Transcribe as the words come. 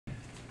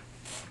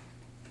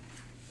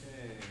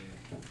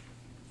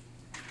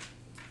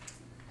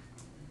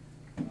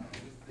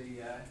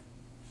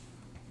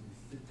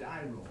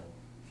die roll.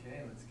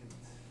 Okay, let's get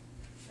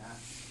that.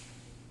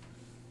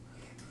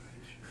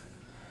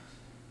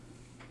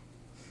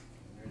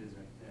 There it is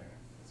right there.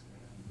 Let's go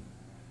ahead and, where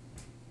is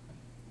it?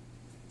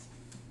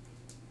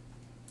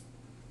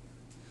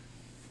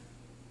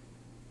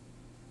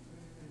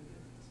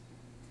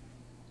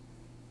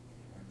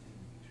 I'm taking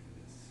a picture of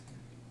this.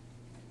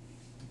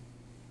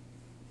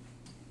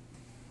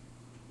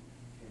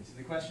 Okay, so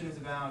the question is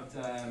about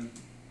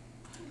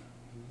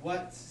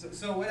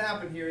so what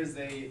happened here is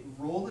they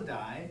roll the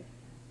die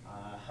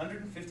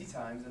 150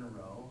 times in a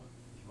row.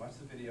 If you watch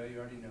the video, you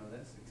already know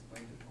this.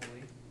 Explained it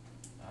fully.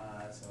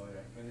 So I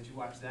recommend that you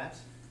watch that.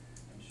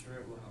 I'm sure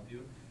it will help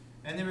you.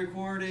 And they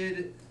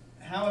recorded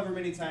however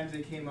many times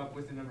they came up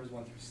with the numbers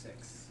 1 through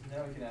 6.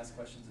 Now we can ask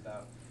questions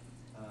about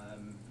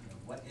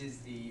what is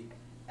the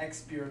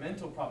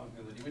experimental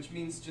probability, which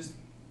means just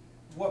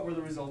what were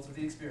the results of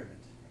the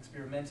experiment.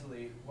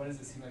 Experimentally, what does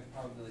it seem like the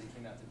probability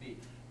came out to be?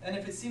 And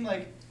if it seemed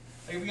like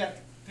we got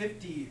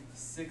 50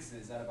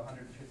 6s out of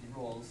 150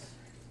 rolls,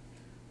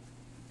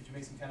 did you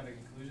make some kind of a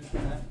conclusion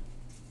from that?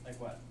 Like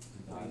what?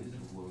 The die is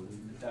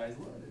loaded. The die is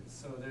loaded.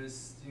 So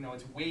there's,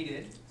 it's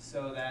weighted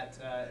so that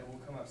it will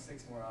come up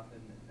 6 more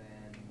often than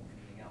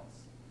anything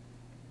else.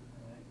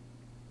 All right.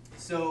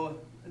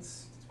 So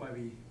that's why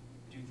we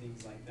do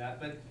things like that.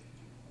 But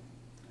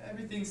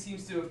everything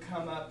seems to have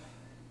come up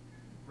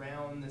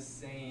around the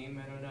same.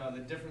 I don't know.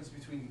 The difference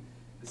between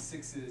the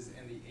 6s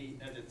and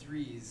the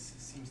 3s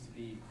seems to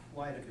be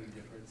quite a big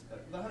difference.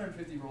 But with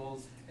 150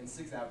 rolls and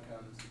 6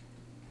 outcomes,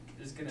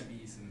 there's going to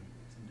be some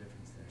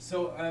difference there.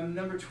 So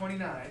number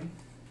 29,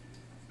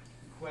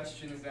 the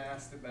question is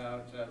asked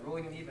about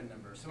rolling an even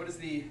number. So what is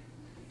the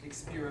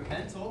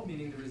experimental,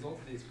 meaning the result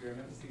of the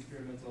experiment, what's the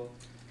experimental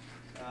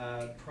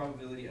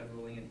probability of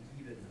rolling an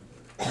even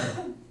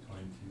number?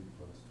 22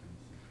 plus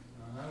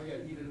 26. We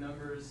got even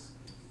numbers.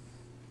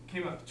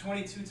 Came up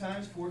 22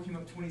 times, 4 came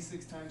up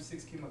 26 times,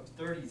 6 came up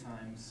 30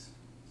 times.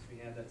 So we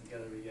add that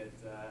together, we get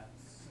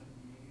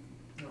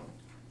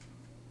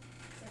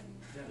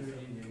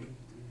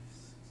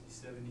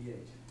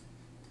 78.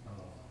 Oh,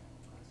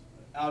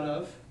 Out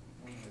of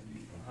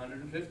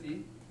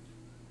 150.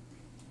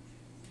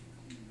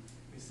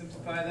 We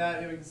simplify that,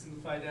 here we can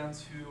simplify down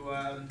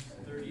to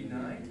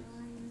 39.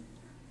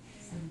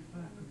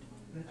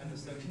 And the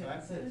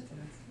 75.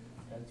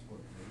 that's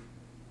what.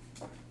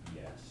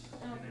 Yes.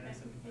 And then a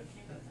 75.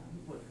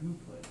 Who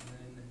put?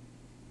 And then,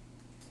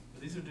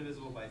 but these are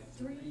divisible by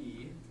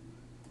 3.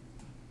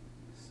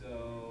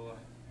 So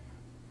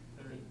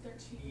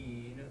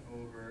 13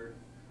 over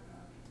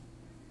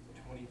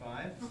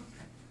 25.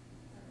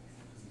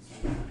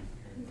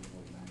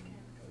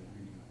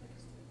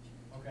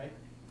 Okay.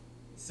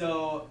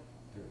 So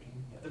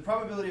the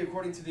probability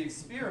according to the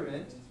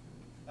experiment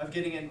of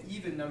getting an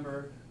even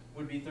number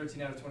would be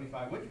 13 out of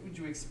 25. What would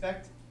you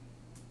expect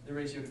the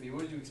ratio to be?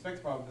 What would you expect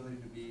the probability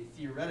to be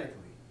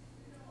theoretically?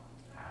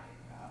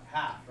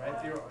 Half, right?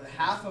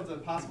 Half of the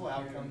possible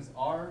outcomes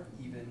are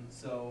even,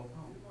 so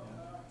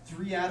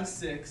 3 out of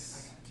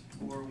 6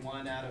 or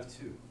 1 out of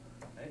 2.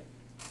 Right?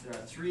 There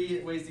are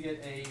 3 ways to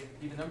get a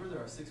even number.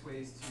 There are 6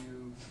 ways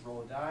to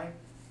roll a die.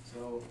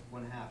 So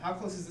 1/2. How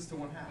close is this to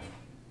 1/2?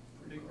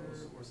 Bigger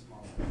or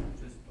smaller?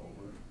 Just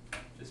over.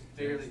 Just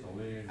barely.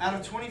 Just Out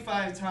of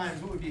 25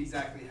 times, what would be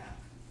exactly half?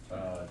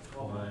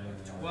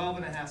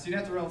 12.5. So you'd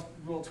have to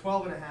roll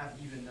 12.5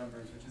 even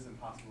numbers, which is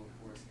impossible, of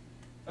course.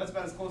 That's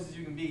about as close as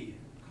you can be.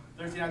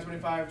 13 out of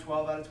 25,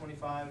 12 out of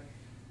 25.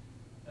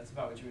 That's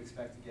about what you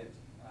expect to get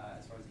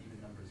as far as even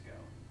numbers go.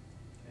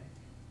 Okay.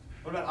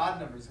 What about odd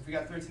numbers? If we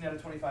got 13 out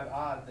of 25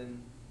 odd,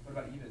 then what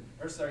about even?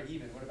 Or sorry,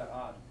 even. What about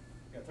odd?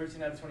 We got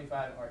 13 out of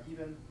 25 are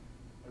even.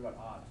 What about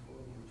odd?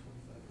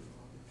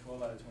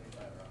 12 out of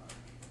 25 are odd.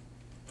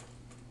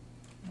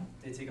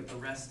 They take up the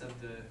rest of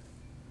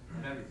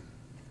everything.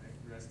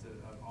 The rest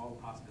of all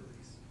the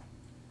possibilities.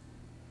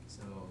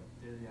 So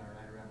there they are,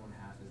 right around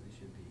 1/2 as they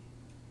should be.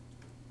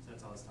 So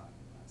that's all it's talking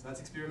about. So that's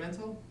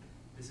experimental.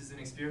 This is an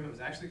experiment that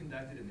was actually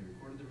conducted and they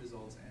recorded the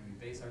results and we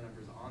base our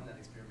numbers on that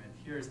experiment.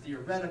 Here is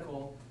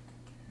theoretical,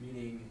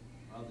 meaning,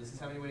 well, this is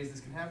how many ways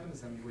this can happen, this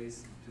is how many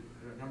ways,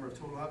 a number of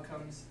total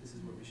outcomes, this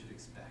is what we should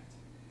expect.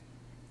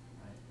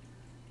 Right?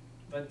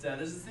 But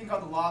there's this thing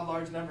called the law of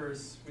large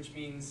numbers, which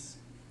means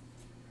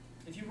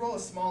if you roll a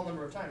small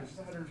number of times, just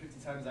 150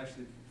 times is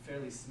actually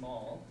fairly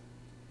small,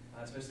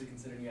 especially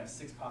considering you have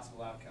 6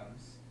 possible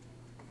outcomes.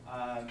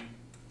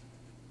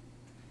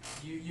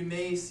 You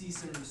may see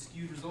some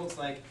skewed results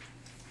like,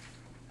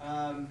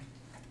 how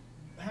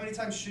many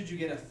times should you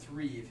get a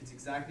 3 if it's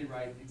exactly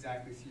right,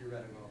 exactly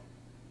theoretical?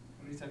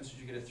 How many times should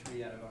you get a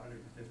 3 out of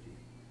 150?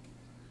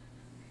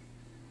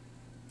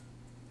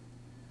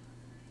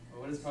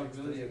 Well, what is the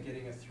probability of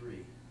getting a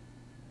 3?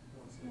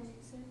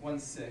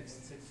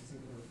 1/6.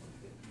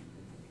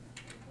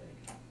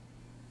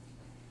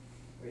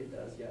 Wait, it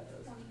does, yeah,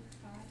 it does.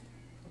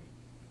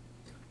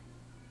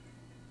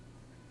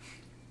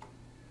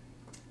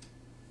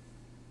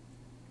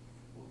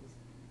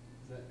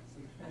 Is that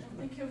I don't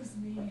think it was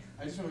me.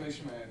 I just want to make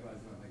sure my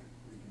iPod's not like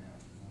freaking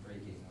out.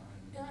 Breaking on.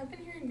 No, I've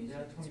been hearing music.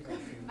 Yeah, 25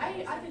 seconds. I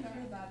didn't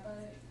hear that,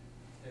 but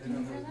I Can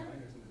don't you know if hear it was that? mine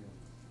or somebody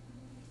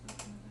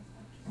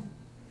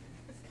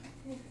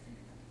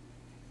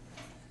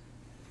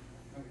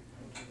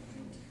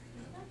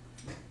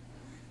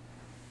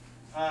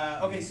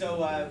else. Okay, so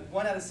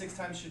 1 out of 6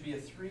 times should be a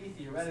 3,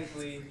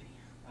 theoretically.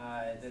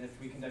 Then if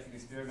we conduct an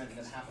experiment and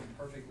that happened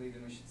perfectly,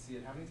 then we should see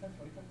it how many times?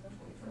 25 times?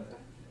 25.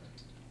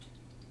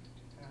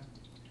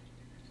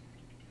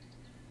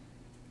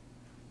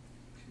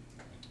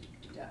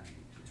 Yeah,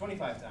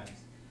 25 times.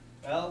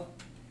 Well,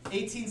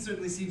 18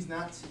 certainly seems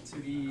not to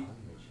be,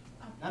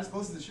 not as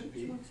close as it should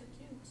be.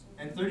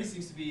 And 30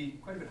 seems to be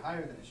quite a bit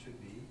higher than it should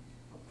be.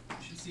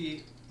 You should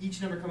see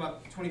each number come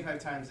up 25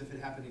 times if it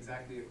happened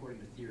exactly according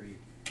to theory.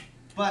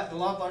 But the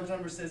law of large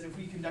numbers says if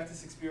we conduct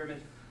this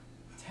experiment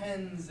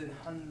tens and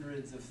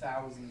hundreds of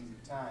thousands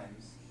of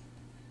times,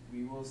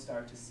 we will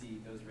start to see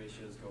those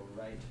ratios go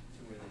right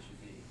to where they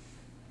should be.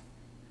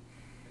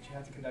 But you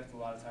have to conduct a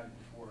lot of times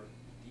before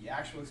the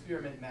actual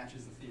experiment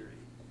matches the theory.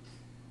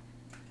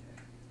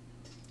 Okay.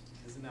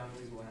 This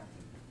anomalies will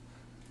happen.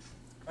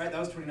 All right, that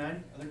was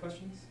 29. Other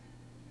questions?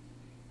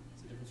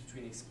 What's the difference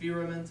between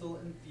experimental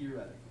and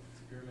theoretical?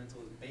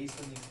 Experimental is based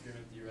on the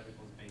experiment,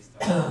 theoretical is based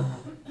on the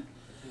theory.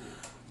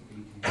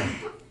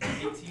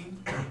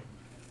 18?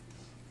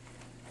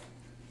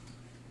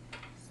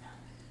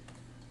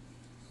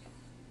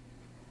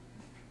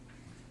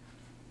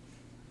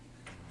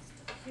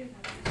 Okay,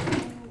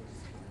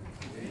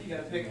 you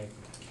gotta pick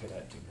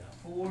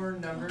 4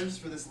 numbers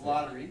for this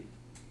lottery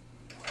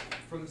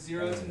from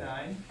 0 to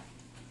 9.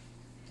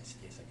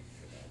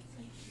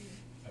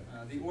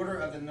 The order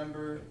of the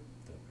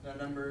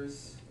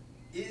numbers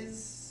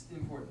is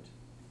important.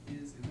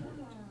 Is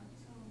important.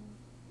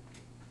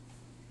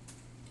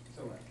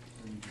 So what?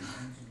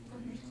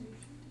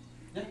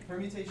 Yeah,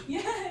 permutation.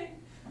 Yay!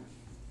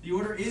 The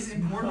order is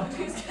important.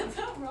 Please get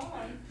that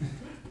wrong.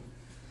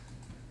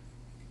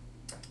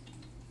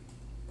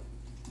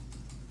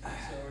 So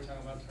we're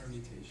talking about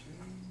permutations.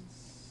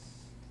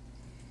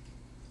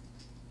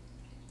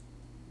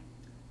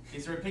 Okay,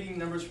 so we're picking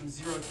numbers from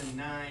 0 to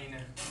 9.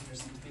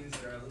 There's some things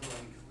that are a little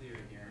unclear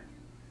here.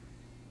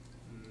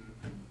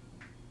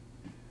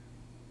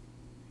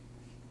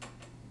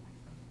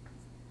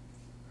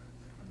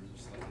 Numbers are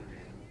slightly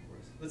random, of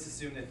course. Let's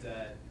assume that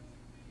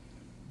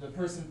the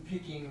person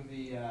picking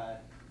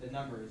the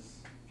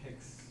numbers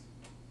picks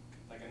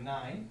like a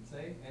 9,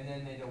 say, and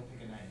then they don't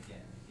pick a 9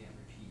 again. They can't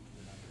repeat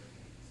the number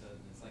again. So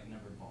it's like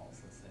numbered balls,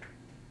 let's say.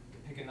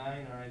 They pick a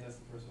 9, all right, that's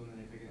the first one, then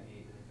they pick an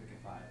 8, then they pick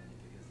a 5, and they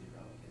pick a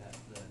 0. Okay,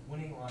 that's the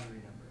winning lottery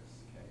numbers,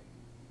 okay?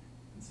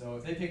 And so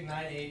if they pick 9,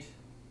 8, you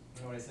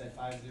know what I said,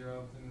 5,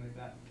 0, something like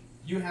that,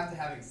 you have to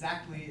have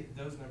exactly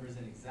those numbers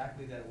in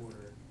exactly that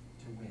order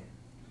to win.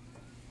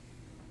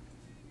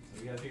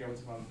 So we gotta figure out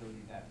what's the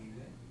probability that we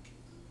win.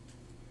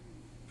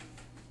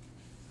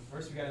 So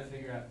first we gotta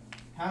figure out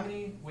how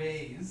many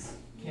ways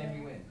can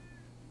we win?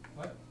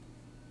 What?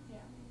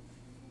 Yeah.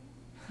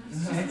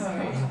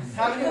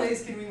 How many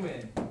ways can we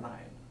win?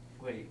 9.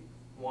 Wait.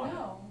 1.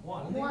 No.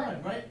 Only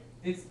one, right?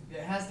 It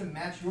has to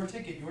match your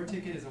ticket. Your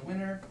ticket is a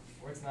winner,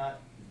 or it's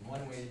not. There's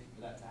one way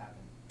for that to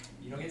happen.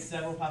 You don't get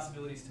several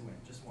possibilities to win,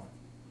 just one.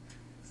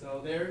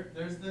 So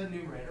there's the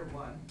numerator,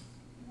 1,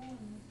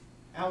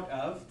 out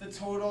of the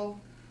total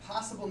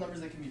possible numbers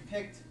that can be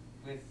picked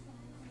with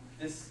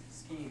this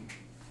scheme.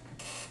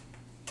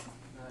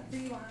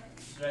 9. Rewind.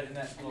 It's right in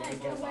that little,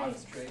 Get little away.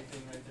 box tray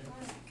thing right there.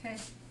 Okay.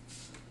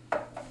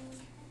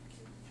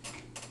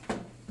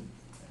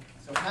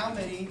 So how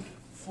many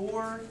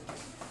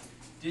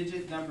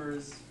 4-digit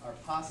numbers are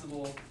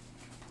possible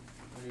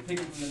when you're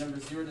picking from the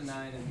numbers 0 to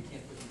 9 and we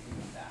can't put anything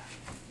with that?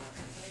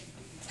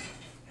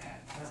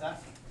 What's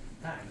that?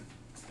 9.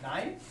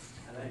 9?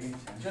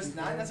 Just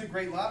 9? That's a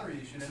great lottery.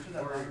 You should enter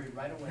that lottery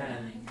right away.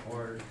 10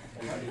 or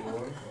 24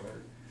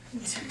 or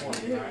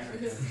 29.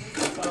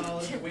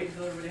 So wait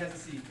until everybody has a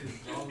seat, because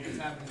all of this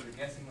happens, we're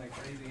guessing like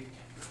crazy,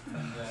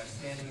 and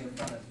standing in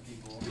front of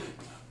people.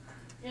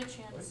 Yeah,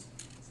 chance.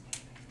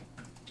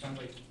 Sounds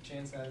like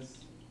Chance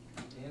has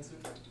the answer.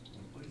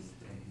 Please.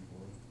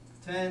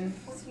 10.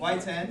 Why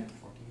 10?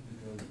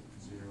 Because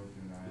 0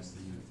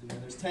 through 9.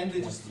 There's 10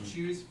 digits to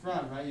choose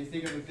from, right? You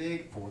think of a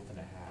big 4th and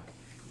a half.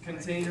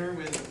 container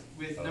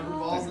with numbered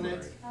balls in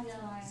it.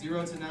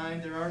 0 to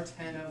 9, there are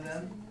 10 of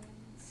them.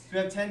 If we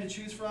have 10 to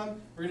choose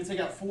from, we're going to take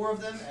out 4 of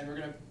them, and we're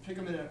going to pick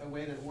them in a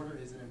way that order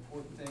is an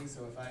important thing.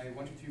 So if I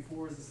 1, 2, 3,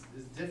 4 is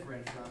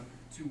different from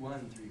 2,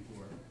 1, 3,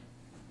 4.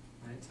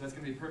 Right? So that's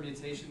going to be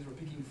permutations. We're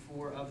picking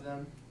 4 of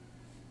them.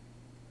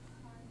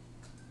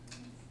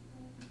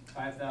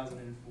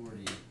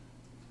 5,040.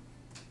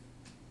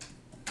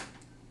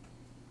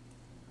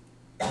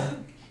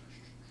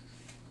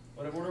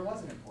 What if order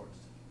wasn't important?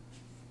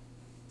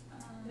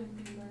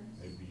 Maybe.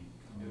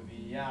 It would be,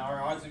 yeah,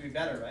 our odds would be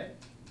better, right?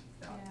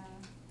 Yeah.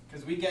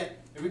 Because we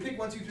get, if we pick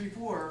 1, 2, 3,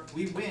 4,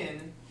 we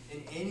win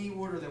in any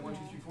order that 1, 2,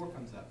 3, 4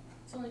 comes up.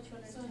 It's only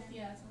 210. So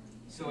yeah, it's only.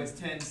 So it's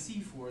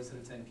 10C4 instead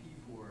of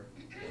 10P4.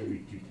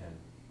 Maybe 210.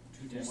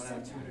 210, 1 out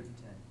of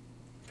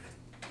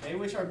 210. Okay,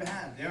 which are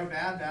bad. They are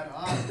bad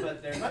odds,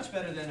 but they're much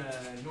better than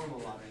a normal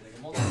lottery, like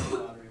a multi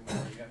lottery where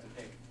you have to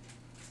pick,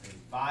 say,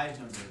 5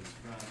 numbers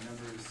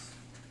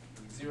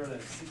from 0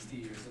 to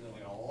 60 or something,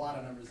 like a lot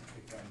of numbers to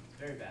pick from. It's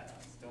very bad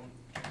odds. Don't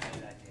play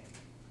that game.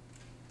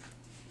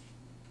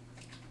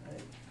 All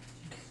right.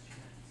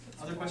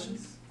 Other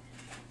questions?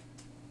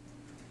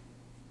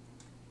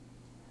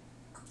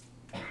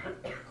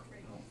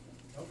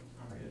 Nope.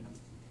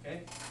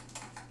 Okay.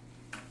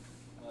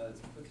 Let's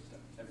put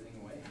everything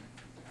away.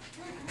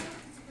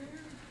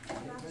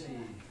 Get ready.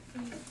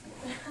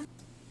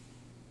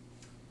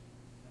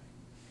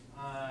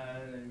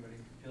 Anybody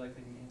feel like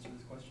they can answer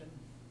this question?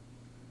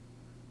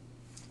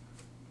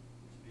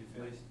 Should be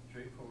fairly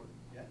straightforward.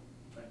 Yeah?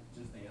 Like,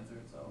 just the answer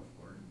itself,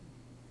 or?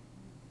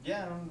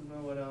 Yeah, I don't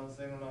know what else.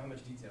 I don't know how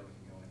much detail we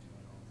can go into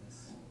on all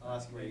this. I'll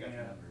ask you where you got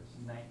your numbers.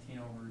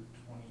 19 over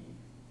 27,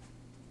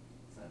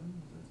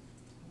 is it?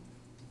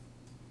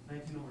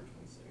 19 over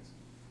 26.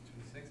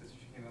 26, that's what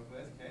you came up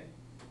with, okay.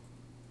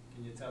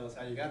 Can you tell us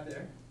how you got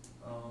there?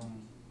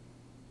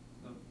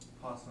 The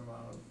possible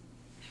amount of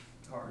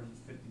cards is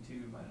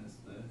 52 minus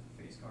the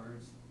face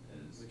cards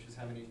is Which is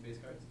how many face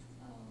cards?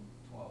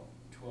 12.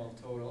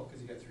 12 total,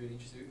 because you got 3 in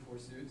each suit, 4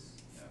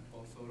 suits. Yeah,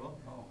 12 total.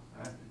 Oh,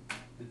 I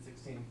did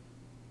 16.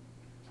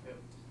 Yep.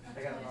 That's I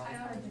got it why wrong. I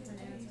have a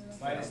different answer.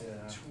 Minus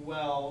Yeah.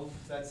 12,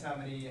 that's how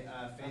many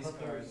face thought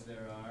there cards was-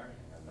 there are.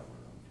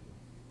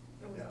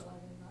 It was Yeah.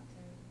 11, not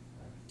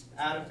 10.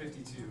 Out of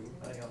 52.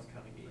 I think I was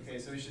counting 8. Okay,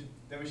 so we should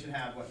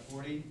have what,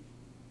 40?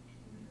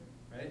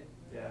 Right?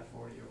 Yeah,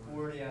 40 over.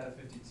 40 out of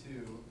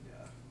 52,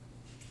 Yeah.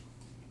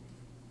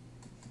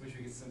 which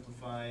we could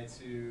simplify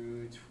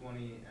to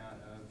 20 out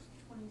of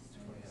 26,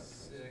 20 out of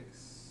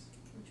 6.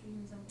 which we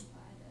can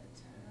simplify to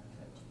 10 out of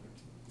 13.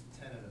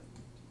 10 out of.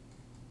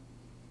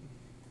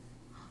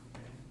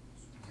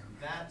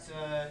 That,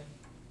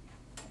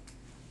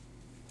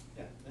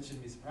 yeah, that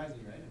shouldn't be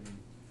surprising, right? I mean,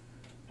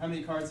 how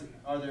many cards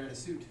are there in a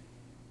suit?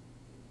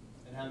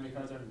 And how many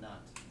cards are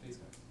not face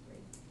cards? 3.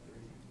 3.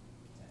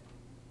 10.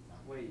 Not.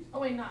 Wait. Oh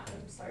wait, not,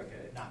 I'm sorry.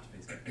 Okay. Not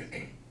face cards.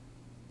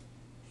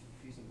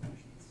 Confusing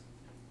questions.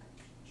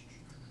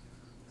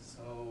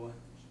 So,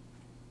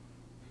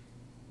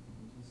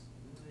 just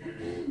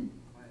really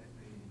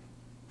quietly and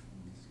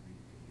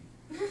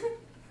discreetly.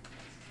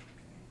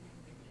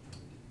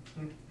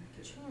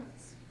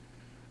 Chance.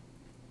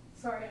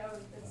 Sorry,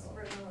 it's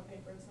written on the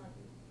paper, it's not,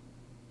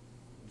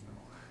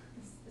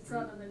 it's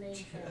not in the name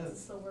chance,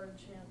 it's the word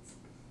chance.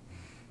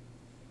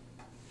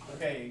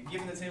 Okay,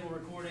 given the table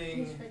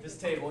recording, this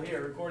table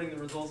here, recording the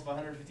results of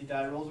 150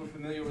 die rolls, we're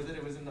familiar with it.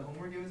 It was in the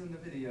homework, it was in the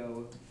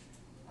video,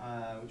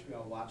 which we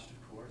all watched,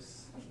 of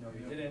course. No,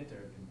 you didn't. There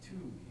have been 2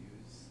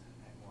 views.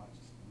 I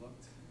watched,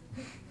 looked.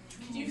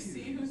 Can you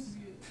see who's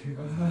viewed?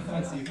 I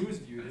can't see who's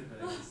viewed it, but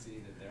I can see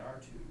that there are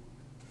 2.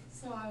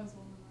 So I was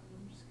one of them,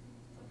 I'm just kidding.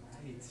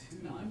 Hey,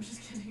 2. No, I'm just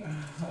kidding.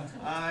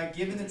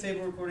 Given the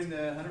table recording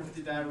the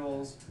 150 die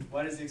rolls,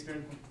 what is the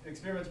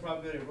experiment's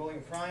probability of rolling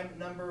a prime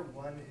number?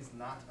 1 is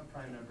not a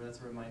prime number.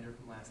 That's a reminder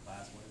from last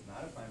class. 1 is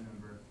not a prime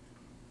number.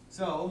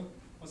 So,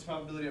 what's the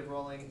probability of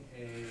rolling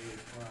a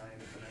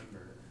prime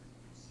number?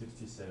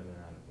 67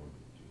 out of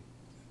 150.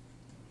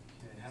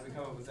 Okay, how do we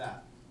come up with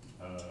that?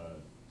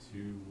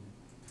 2,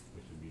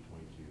 which would be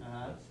 22,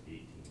 Uh-huh. plus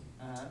 18,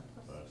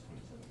 plus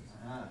 27.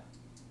 Ah.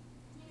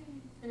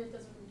 And it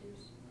doesn't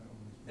reduce.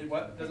 It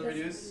what? Doesn't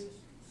reduce?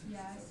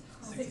 Yeah.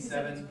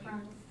 67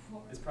 prime.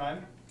 is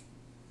prime?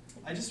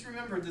 I just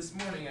remembered this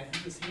morning I had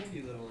this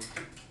handy little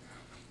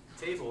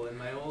table in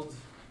my old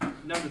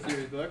number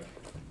theory book.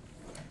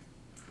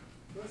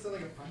 Doesn't sound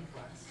like a fun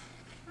class.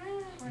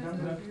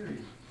 Number theory.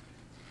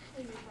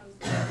 Maybe if I was-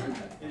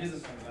 It is a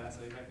fun class,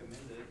 I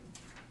recommend it.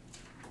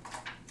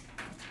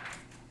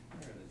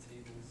 Where are the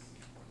tables?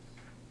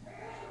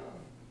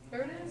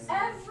 There it is.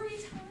 Every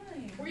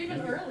time. We're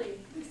even early.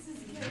 This is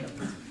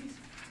good.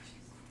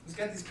 It's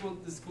got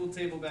this cool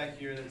table back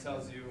here that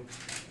tells you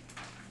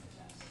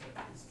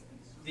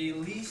the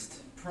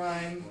least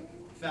prime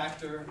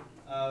factor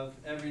of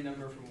every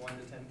number from 1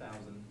 to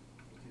 10,000.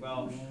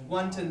 Well,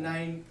 1 to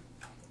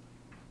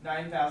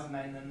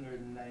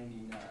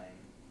 9,999.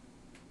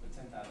 But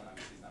 10,000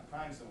 obviously is not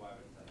prime, so why would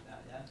it tell you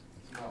that, yeah?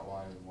 It's not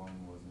why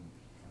 1 wasn't.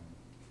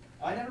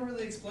 I never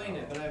really explained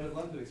it, but I would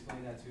love to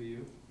explain that to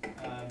you.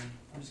 I'm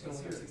just going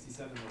to look at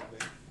 67 real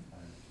quick.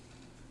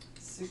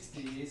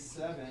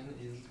 67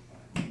 is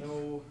prime.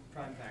 No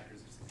prime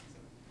factors of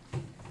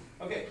 67.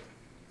 Okay.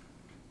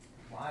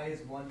 Why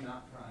is 1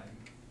 not prime?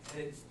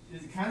 It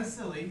is kind of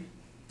silly.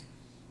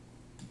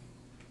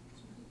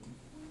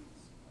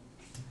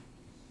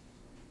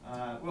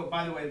 Well,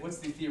 by the way, what's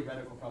the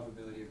theoretical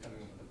probability of coming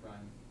up with a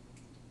prime?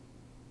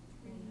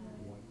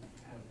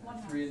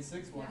 1/2. 3 and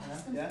 6, 1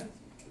 half, yeah? They're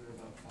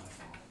about 5 off.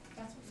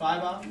 That's what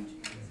 5 off? What?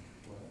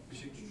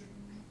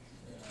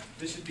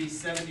 This should be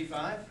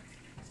 75,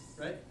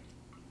 right?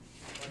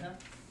 1 half?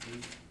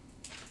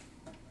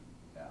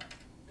 Yeah.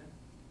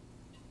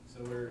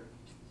 So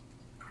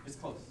it's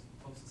close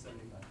to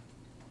 75.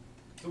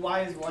 So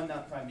why is 1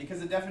 not prime? Because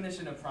the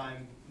definition of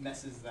prime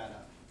messes that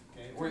up.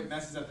 okay? Or it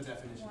messes up the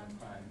definition One. of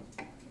prime.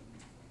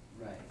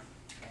 Right.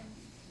 And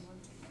one.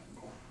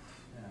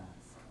 Yeah.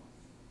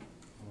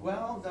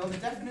 Well, no, the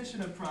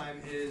definition of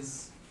prime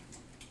is,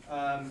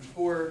 well,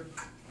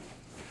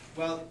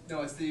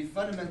 no, it's the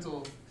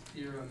fundamental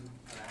theorem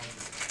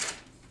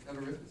of arithmetic. I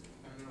don't know.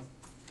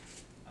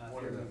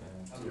 Theorem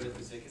of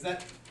arithmetic. Is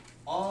that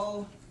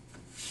all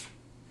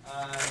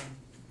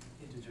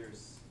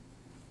integers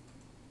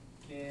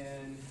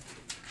can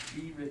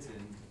be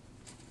written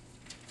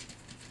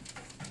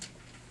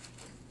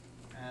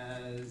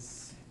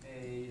as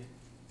a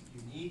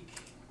unique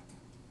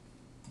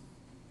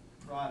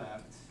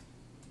product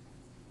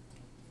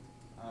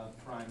of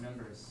prime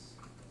numbers.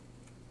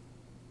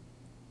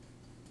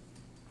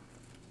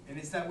 And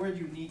it's that word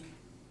unique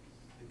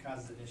that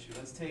causes an issue.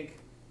 Let's take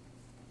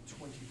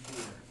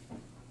 24.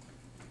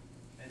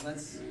 And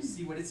let's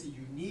see what its a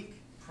unique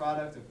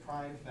product of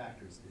prime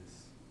factors is.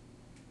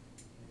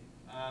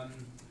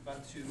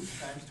 About 2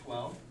 times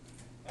 12.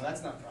 Well,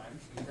 that's not prime,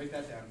 so we can break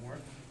that down more.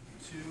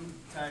 2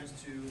 times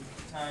 2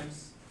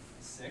 times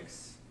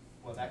 6.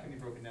 Well, that can be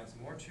broken down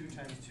some more. 2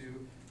 times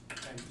 2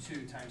 times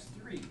 2 times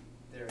 3.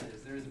 There it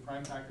is. There is a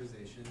prime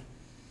factorization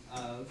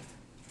of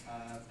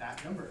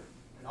that number.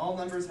 And all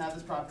numbers have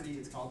this property.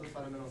 It's called the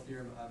fundamental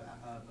theorem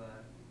of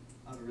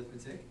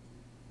arithmetic.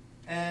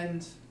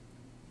 And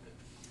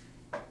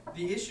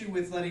the issue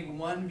with letting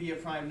 1 be a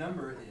prime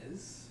number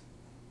is,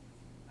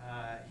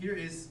 here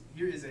is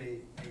a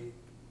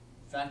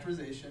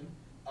factorization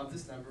of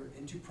this number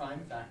into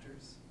prime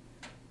factors.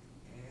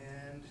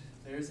 And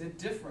there's a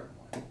different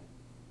one,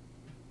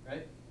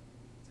 right?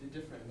 It's a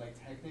different, like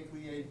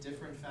technically a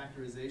different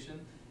factorization.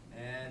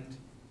 And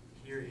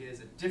here is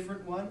a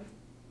different one,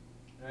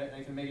 right? And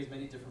I can make as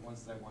many different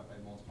ones as I want by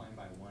multiplying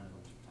by 1 a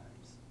bunch of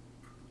times.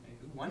 Okay?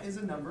 1 is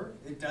a number.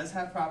 It does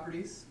have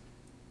properties.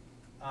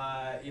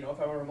 You know, if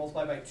I were to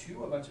multiply by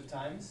 2 a bunch of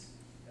times,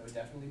 that would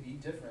definitely be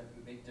different. It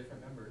would make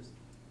different numbers.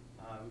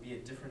 It would be a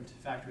different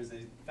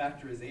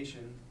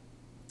factorization.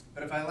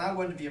 But if I allow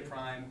 1 to be a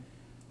prime,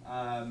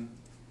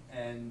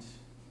 and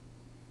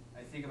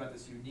I think about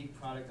this unique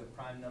product of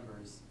prime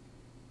numbers,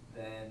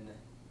 then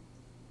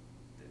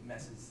it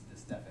messes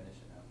this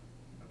definition up,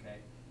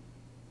 okay?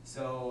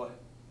 So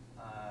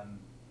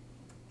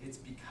it's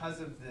because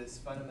of this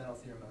fundamental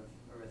theorem of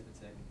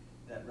arithmetic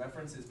that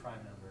references prime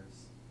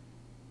numbers,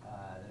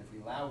 that if we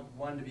allow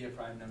 1 to be a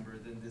prime number,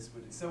 then this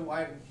would, so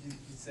why would you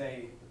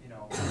say, you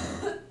know,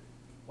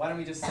 why don't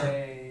we just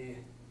say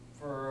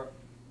for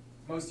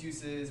most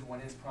uses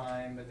 1 is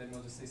prime, but then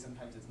we'll just say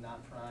sometimes it's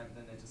not prime,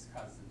 then it just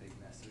causes a big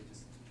mess. So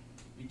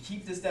we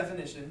keep this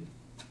definition,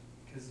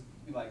 because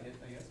we like it,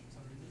 I guess, for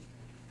some reason.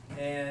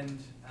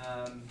 And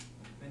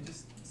then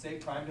just say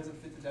prime doesn't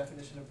fit the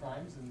definition of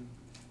primes and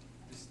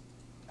just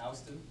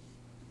oust them.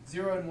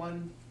 0 and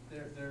 1,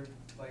 they're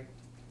like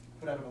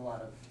put out of a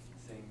lot of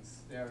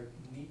things. They are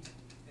neat,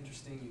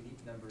 interesting,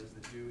 unique numbers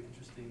that do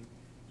interesting,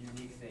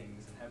 unique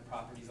things and have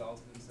properties all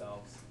to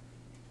themselves.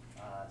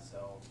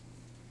 So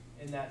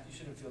in that, you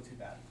shouldn't feel too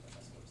bad,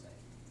 that's what I'm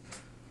saying.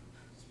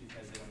 Just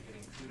because they don't get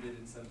included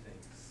in some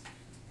things.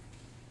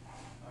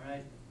 All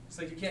right, looks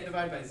like you can't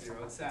divide by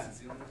 0. It's sad. It's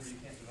the only number you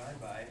can't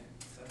divide by.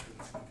 So that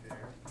doesn't seem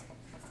fair.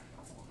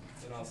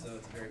 But also,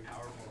 it's a very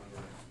powerful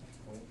number.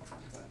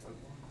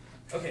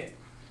 Okay,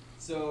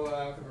 so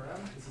come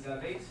around. This is out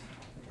of 8.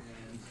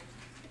 And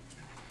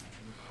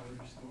color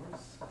your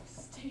scores.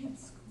 Stay in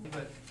school.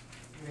 But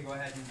I'm going to go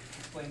ahead and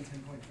explain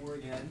 10.4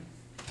 again.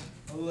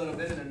 A little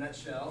bit in a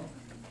nutshell.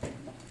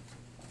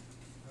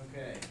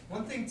 Okay,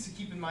 one thing to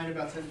keep in mind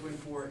about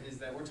 10.4 is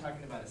that we're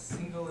talking about a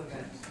single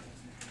event.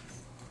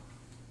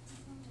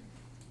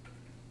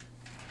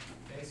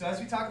 Okay, so as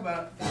we talk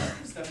about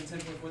stuff in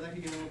 10.4, that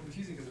can get a little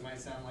confusing because it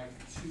might sound like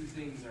 2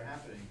 things are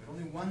happening, but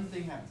only one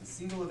thing happens. A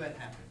single event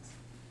happens.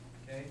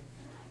 Okay,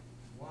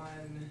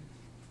 one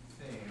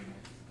thing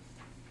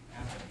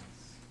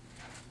happens.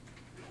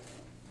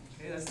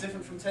 Okay, that's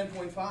different from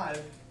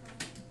 10.5,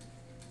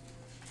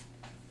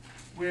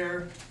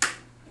 where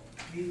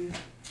we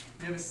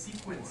have a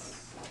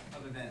sequence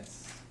of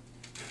events.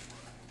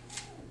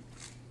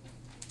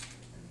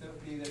 That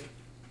would be that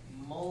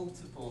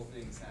multiple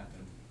things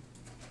happen.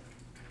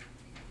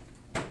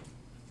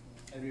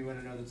 And we want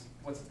to know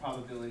what's the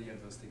probability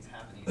of those things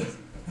happening in the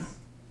sequence.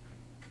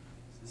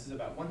 So this is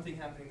about one thing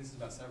happening, this is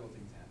about several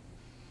things happening.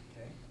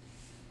 Okay?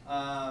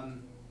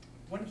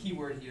 One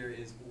keyword here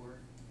is or,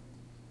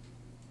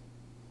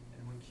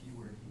 and one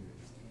keyword here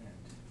is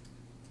and.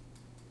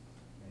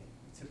 Okay?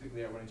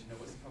 Typically I wanted to know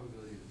what's the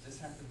probability that this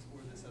happens or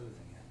this other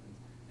thing happens.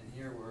 And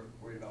here we're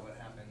worried about what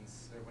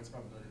happens, or what's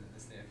the probability that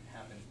this thing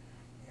happens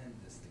and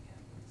this thing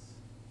happens.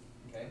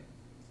 Okay?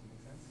 Does that make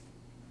sense?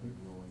 Like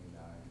rolling a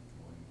die,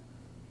 rolling.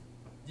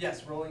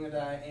 Yes, rolling a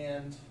die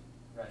and,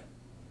 right.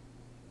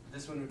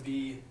 This one would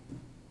be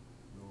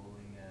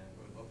rolling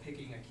or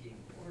picking a king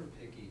or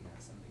picking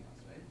something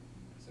else, right?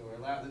 So we're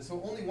allowed,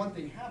 so only one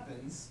thing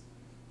happens,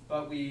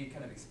 but we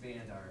kind of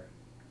expand our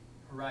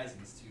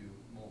horizons to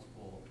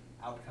multiple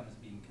outcomes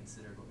being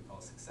considered what we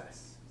call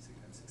success. So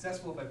I'm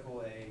successful if I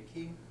pull a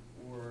king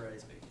or a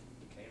spade,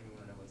 okay? And we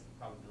want to know what's the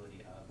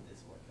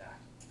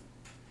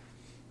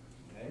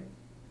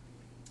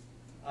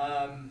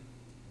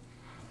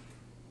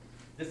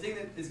The thing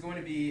that is going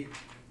to be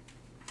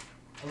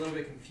a little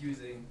bit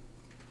confusing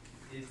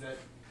is that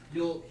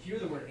you'll hear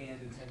the word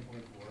and in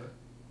 10.4,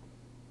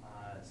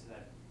 so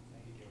that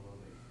could get a little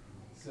bit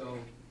confusing. So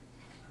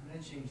I'm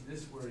going to change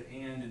this word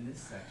and in this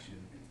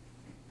section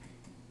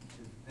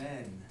to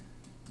then.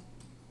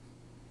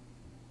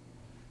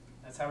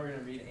 That's how we're going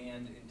to read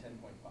and in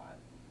 10.5.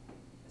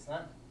 It's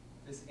not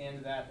this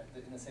and that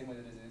in the same way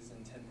that it is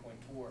in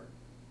 10.4.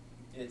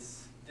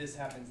 It's this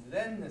happens,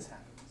 then this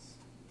happens.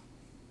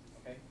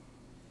 Okay?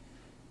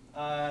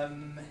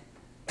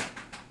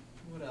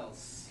 What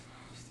else?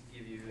 Just to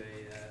give you just a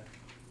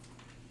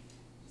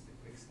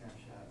quick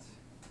snapshot.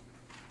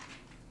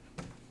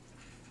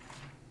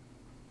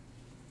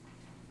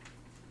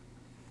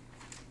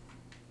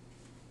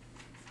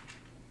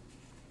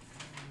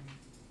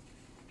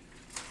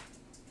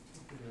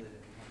 We really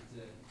didn't have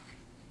to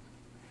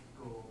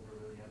go over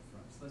really up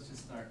front. So let's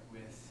just start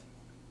with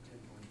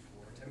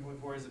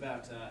 10.4. 10.4 is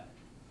about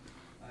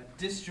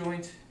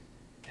disjoint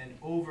and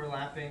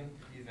overlapping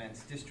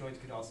events. Disjoint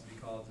could also be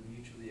called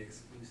mutually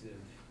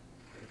exclusive.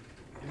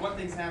 If one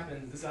thing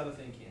happens, this other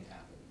thing can't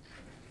happen.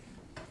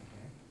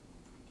 Okay.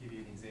 Give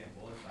you an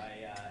example. If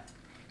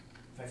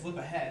I flip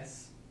a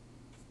heads,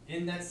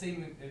 in that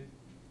same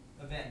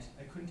event,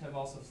 I couldn't have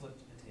also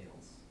flipped a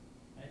tails,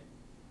 right?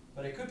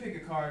 But I could pick a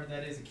card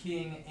that is a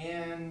king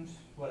and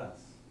what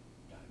else?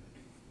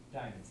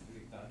 Diamonds. The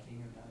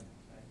king of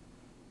diamonds, right?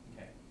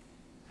 Okay.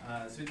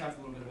 So we talked a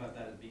little bit about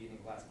that at the beginning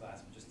of last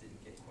class, but just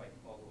didn't get quite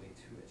all the way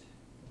to it.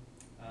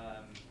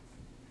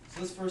 So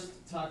let's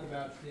first talk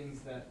about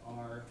things that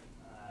are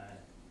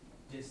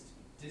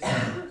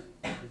disjoint.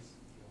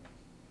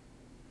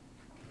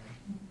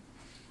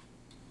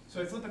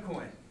 So I flip a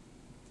coin.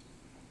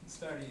 Let's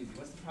start easy.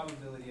 What's the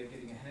probability of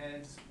getting a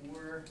heads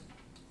or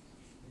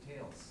a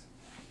tails?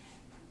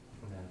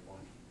 1/2.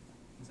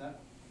 Is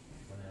that?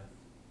 1/2.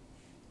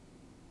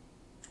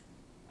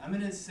 I'm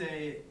gonna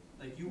say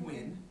like you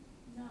win,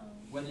 No.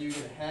 whether you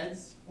get a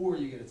heads or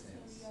you get a So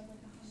tails. you have like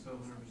So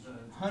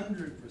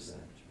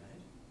 100%,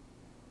 right?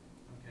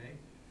 Okay.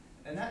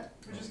 And that,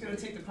 we're just going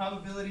to take the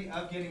probability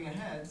of getting a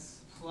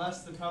heads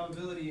plus the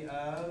probability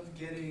of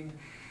getting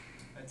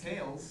a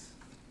tails,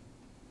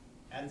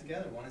 add it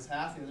together. One is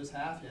half, the other is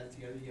half. You add it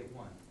together, you get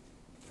 1.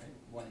 Right?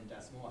 1 in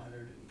decimal,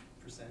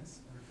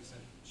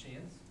 100%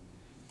 chance.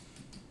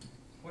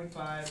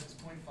 0.5 is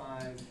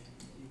 0.5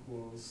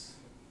 equals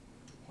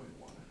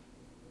 0.1.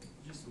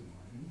 Just 1.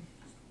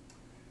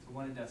 So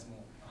 1 in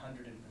decimal,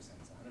 100%. It's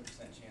a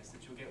 100% chance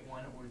that you'll get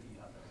one or the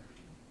other.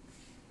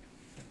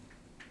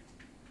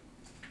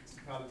 It's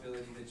the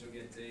probability that you'll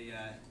get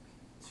a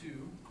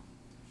 2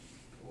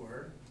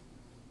 or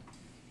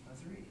a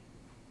 3.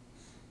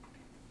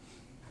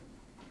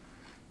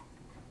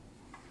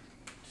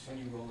 When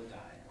you roll a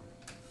die.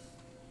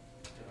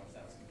 Don't know if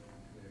that was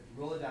clear. If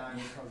you roll a die,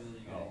 the probability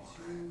you get a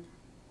 2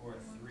 or a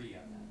 3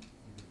 on that.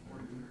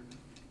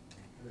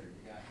 Third,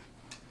 you got it.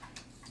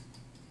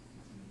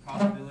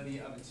 Probability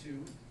of a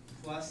 2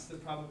 plus the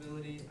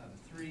probability of a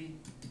 3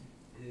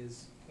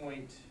 is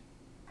points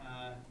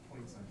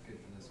aren't good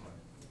for this one.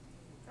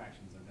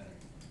 Fractions are better.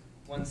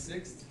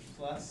 1/6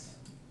 plus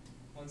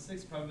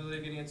 1/6. Probability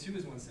of getting a 2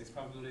 is 1/6.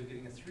 Probability of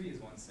getting a 3 is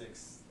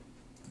 1/6.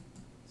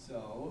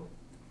 So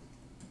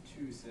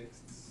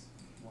 2/6,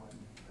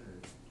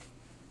 1/3.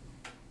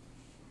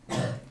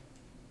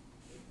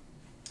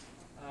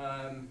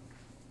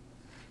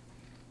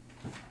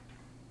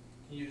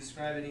 Can you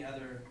describe any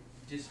other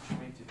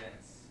disjoint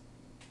events?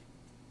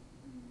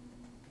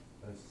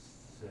 A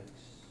 6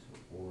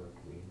 or a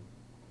queen.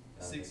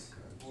 6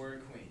 or a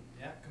queen.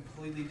 Yeah,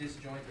 completely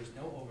disjoint. There's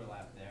no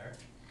overlap there.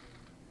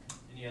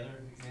 Any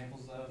other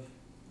examples of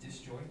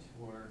disjoint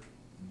or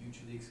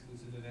mutually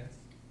exclusive events?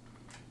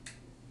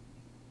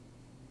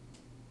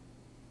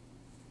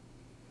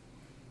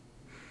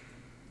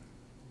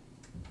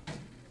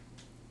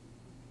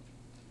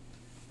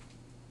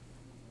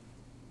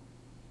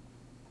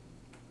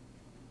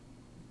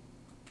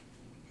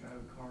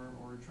 drive a car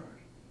or a truck.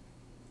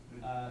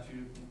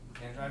 You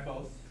can drive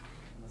both,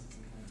 unless it's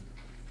some kind of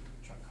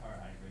truck-car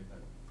hybrid, but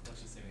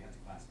let's just say we have to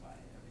classify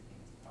everything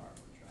as a car or a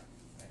truck,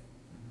 right?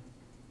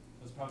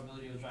 What's the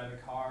probability you'll drive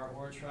a car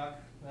or a truck?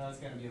 Well,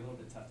 it's going to be a little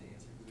bit tough to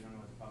answer because we don't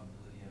know what the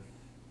probability of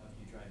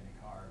you driving a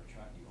car or a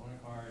truck. You own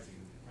a car, is it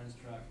going to be a friend's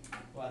truck?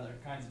 What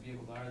other kinds of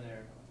vehicles are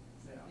there?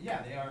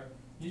 Yeah, they are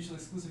mutually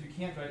exclusive. You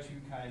can't drive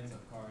 2 kinds of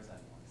cars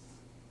at once,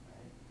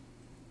 right?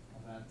 How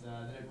about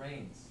that it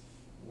rains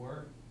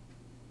or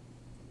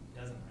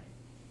doesn't rain?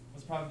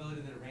 What's the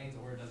probability that it rains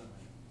or it doesn't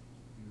rain?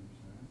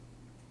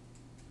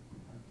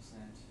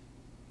 100%.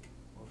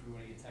 Or if we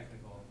want to get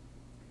technical,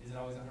 is it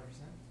always 100%?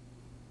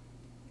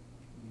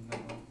 No.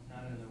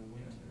 Not in the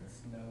winter. It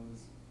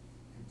snows.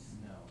 Could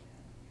snow,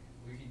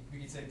 yeah. We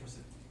could say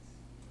precipitates.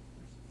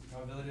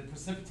 Probability that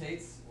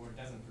precipitates or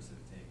doesn't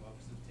precipitate. Well,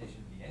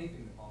 precipitation would be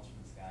anything that falls from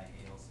the sky: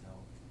 hail,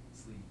 snow,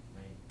 sleet,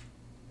 rain.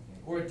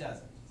 Okay. Or it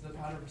doesn't. So the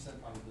 100%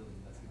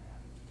 probability that's going to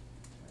happen.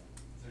 Right.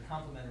 So they're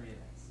complementary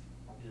events.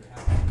 Either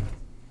happen or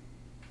doesn't.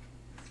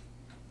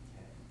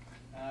 Okay.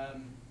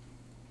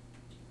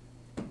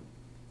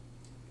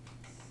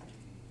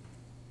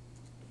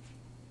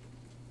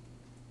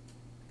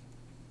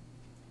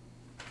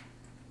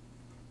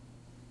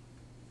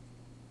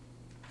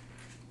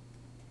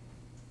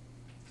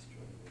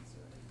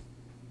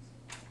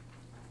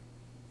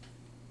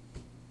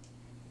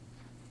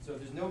 So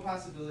if there's no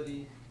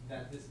possibility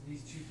that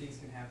these two things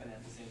can happen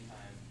at the same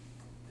time,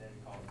 then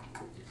we call it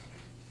disjoint.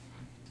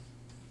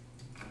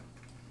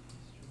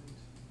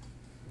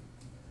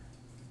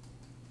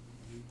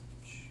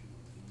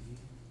 Mutually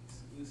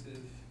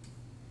exclusive.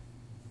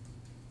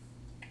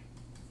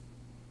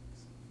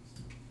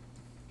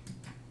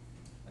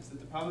 That's that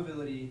the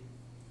probability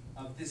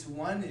of this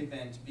one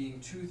event being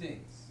two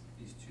things,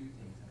 these two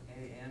things,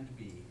 A and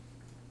B,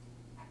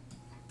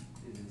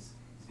 is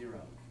 0.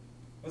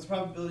 What's the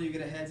probability you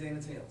get a heads and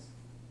a tails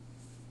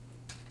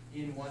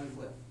in one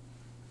flip?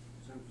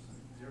 0%.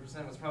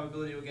 0%. What's the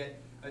probability you'll get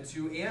a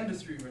 2 and a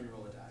 3 when you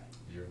roll a die?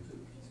 0.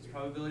 What's the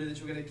probability that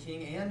you'll get a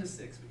king and a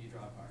 6 when you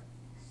draw a card?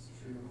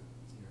 0. 0.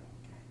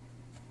 Okay.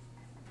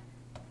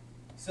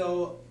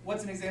 So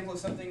what's an example of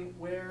something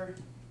where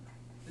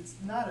it's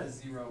not a 0%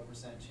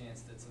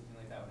 chance that something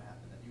like that would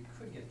happen, that you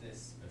could get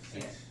this A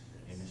and 6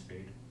 and a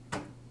spade.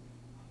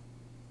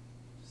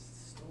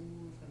 Just stole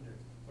thunder.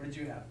 What did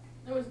you have?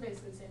 It was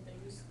basically the same thing,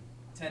 just,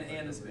 10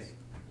 and a spade.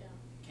 yeah.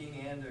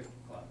 King and a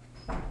club.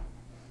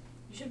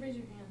 You should raise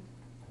your hand.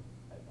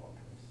 I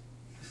apologize.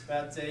 It's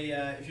about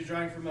if you're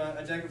drawing from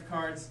a deck of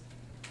cards,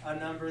 a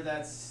number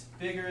that's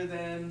bigger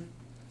than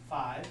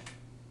 5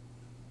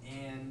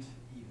 and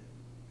even.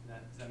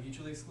 Is that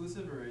mutually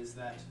exclusive or is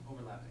that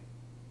overlapping?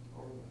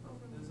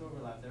 There's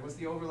overlap there. What's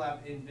the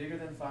overlap in bigger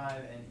than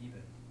 5 and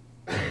even?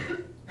 6,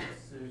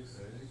 8,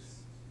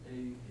 10,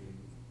 and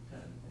 10.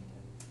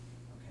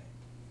 Okay.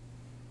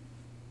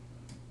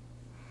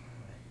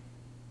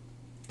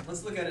 Alright.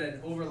 Let's look at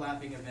an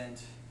overlapping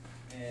event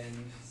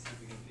and see if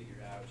we can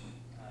figure out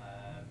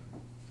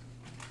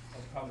the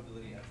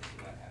probability of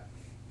that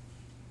happening.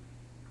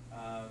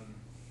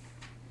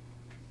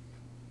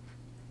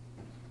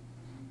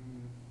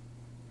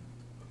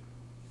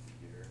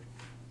 Here.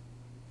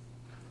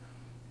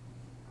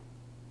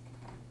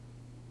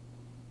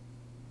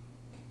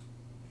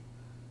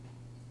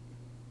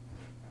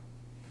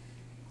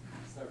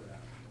 Start with that.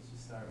 Let's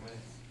just start with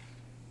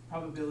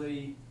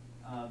probability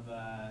of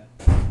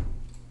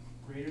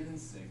greater than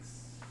 6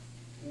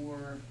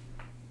 or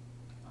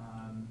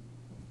an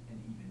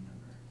even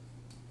number. Okay.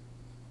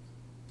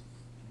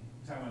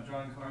 We're talking about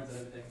drawing cards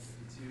out of a deck of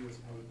 52. What's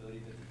the probability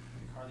that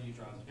the card that you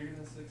draw is bigger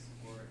than 6 or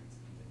it's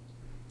even?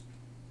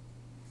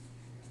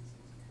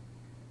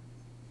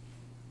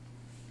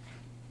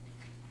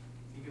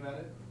 Think about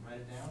it, or write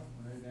it down,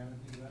 and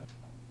think about it.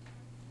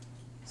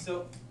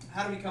 So,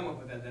 how do we come up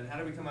with that then? How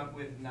do we come up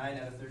with 9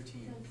 out of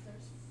 13? Because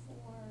there's 4,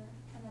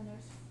 and then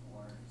there's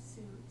 4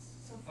 suits,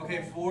 so 4.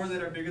 Okay, 4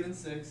 that are bigger than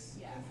 6,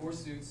 Yeah. and 4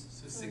 suits,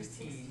 so it's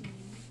 16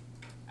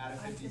 out of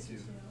 52.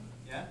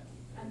 Yeah?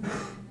 And then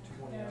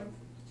 20 there, out of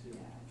 52.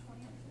 yeah,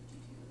 20 out of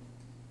 52.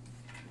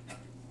 And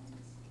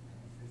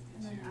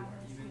 52 then add are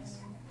those evens,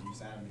 together. and you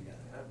just add them together.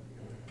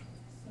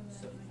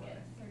 So then we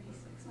get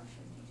 36 on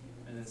 52.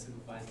 And then it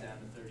simplifies down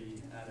to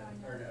 30 out of,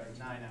 or 9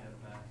 out of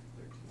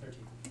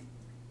 13. Does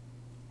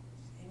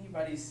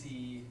anybody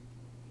see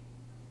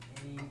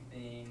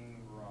anything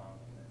wrong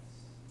with this?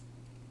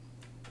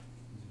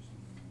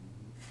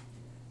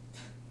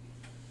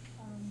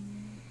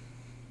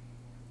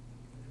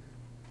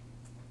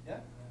 Yeah?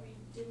 We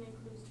didn't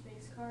include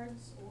base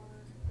cards or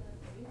the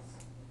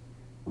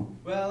base.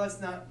 Well,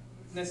 that's not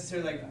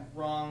necessarily like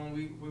wrong.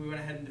 We went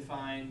ahead and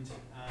defined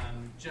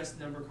just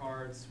number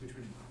cards, which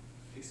would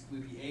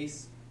exclude the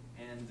ace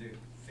and the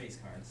face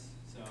cards.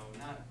 So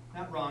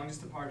not wrong,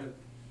 just a part of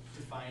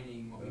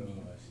defining what we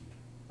need. I see.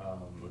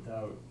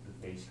 Without the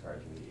face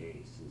cards or the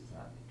ace, it's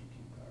not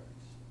 52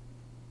 cards.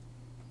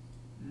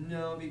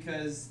 No,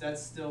 because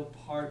that's still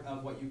part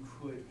of what you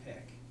could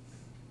pick,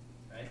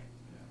 right?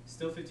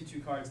 Still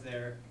 52 cards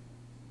there,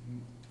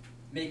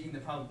 making the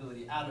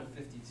probability out of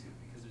 52,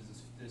 because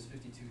there's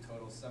 52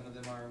 total. Some of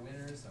them are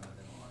winners, some of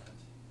them aren't.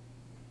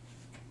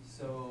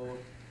 So,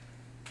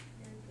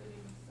 You're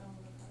including some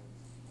of the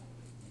cards.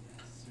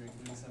 yes, you're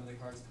including some of the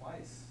cards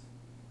twice.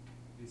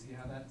 Do you see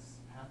how that's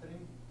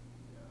happening?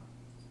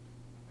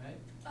 Right?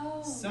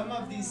 Oh. Some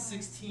of these yeah.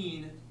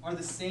 16 are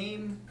the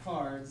same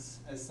cards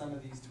as some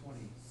of these 20.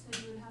 So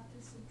you would have to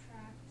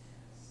subtract.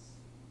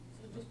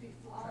 So it'd just be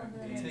all Subtract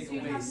the. eight. Take so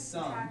you'd away have to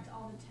some. subtract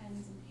all the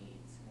 10s and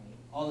 8s, right?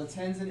 All the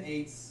 10s and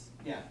 8s,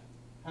 yeah.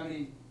 How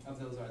many of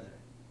those are there?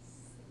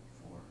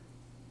 4.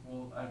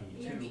 Well, I It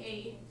would be 2.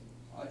 8.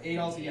 8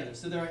 altogether.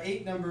 So there are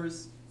 8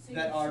 numbers So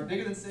that you'd are sub-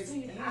 bigger than 6 So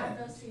you'd and add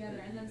those together,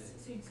 and then big.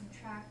 so you'd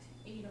subtract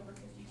 8 over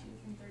 52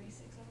 from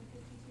 36 over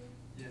 52.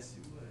 Yes,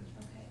 you would.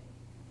 Okay.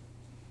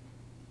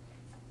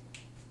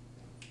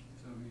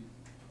 So it would be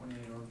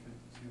 28 over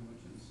 52,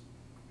 which is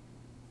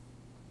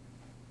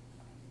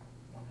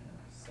 1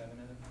 half. 7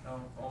 out of No,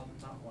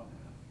 not 1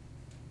 half.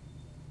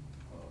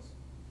 Close.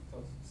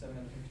 close. 7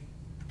 out of 13.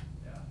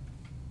 Yeah.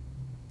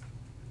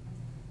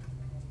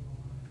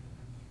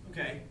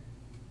 Okay,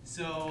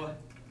 so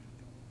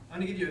I'm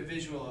gonna give you a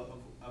visual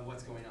of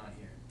what's going on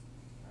here.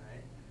 All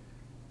right.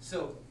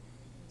 So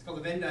it's called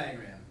a Venn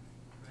diagram.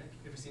 Right?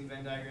 You ever seen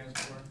Venn diagrams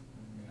before?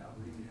 Yeah. I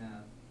believe you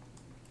have.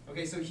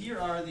 Okay, so here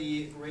are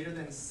the greater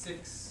than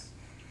 6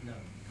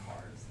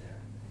 cards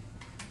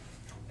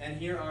there. And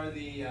here are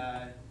the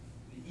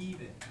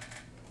even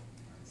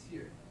cards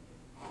here.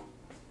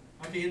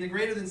 Okay, in the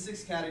greater than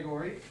 6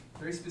 category,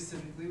 very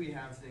specifically, we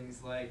have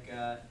things like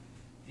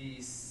the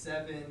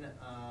 7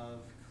 of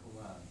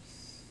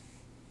clubs.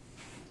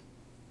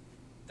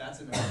 That's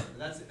a number.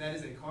 That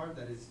is a card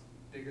that is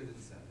bigger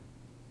than 7.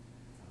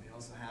 We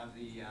also have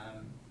the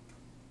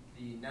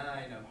 9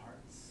 of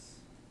hearts.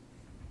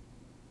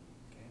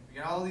 Okay, we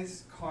got all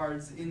these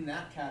cards in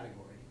that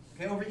category.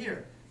 Okay, over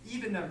here,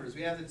 even numbers.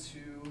 We have the 2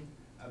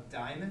 of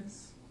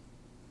diamonds.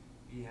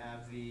 We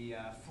have the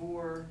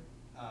 4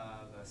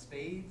 of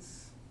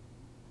spades.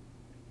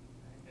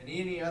 And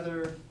any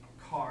other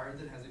card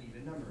that has an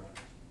even number on it.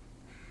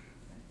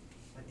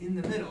 But in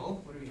the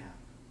middle, what do we have?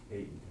 8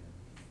 and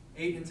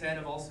 10. 8 and 10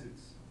 of all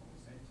suits.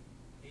 Right?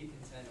 8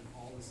 and 10 of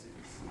all the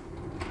suits.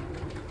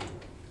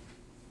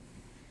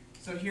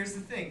 So here's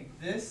the thing.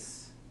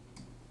 This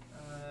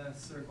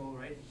circle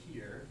right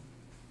here,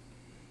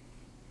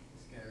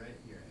 this guy right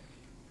here,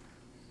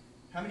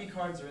 how many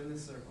cards are in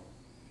this circle?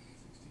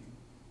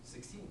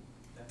 16.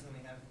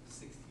 Definitely have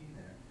 16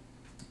 there.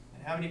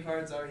 And how many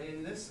cards are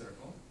in this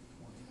circle?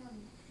 20.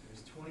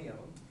 There's 20 of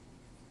them.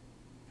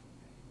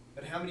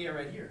 But how many are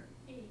right here?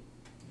 8.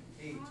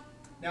 8.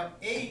 Now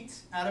 8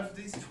 out of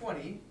these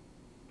 20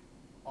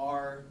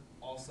 are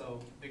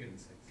also bigger than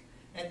 6.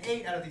 And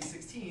 8 out of these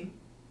 16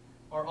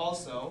 are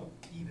also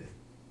even.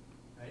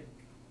 Right?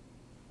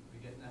 We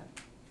get that?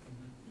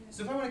 Yeah.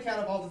 So if I want to count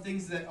up all the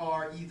things that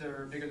are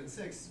either bigger than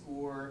 6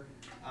 or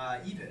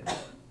even,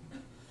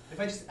 if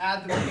I just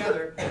add them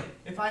together,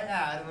 if I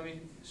add, and let me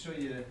show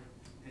you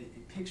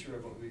a picture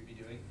of what we'd be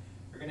doing.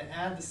 We're going to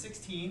add the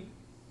 16,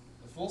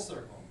 the full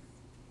circle.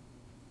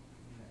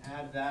 We're going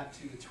to add that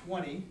to the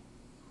 20,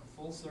 a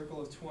full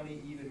circle of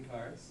 20 even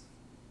cards.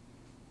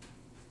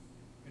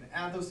 We're going to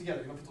add those together.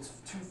 We're going to put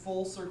those 2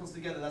 full circles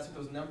together. That's what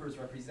those numbers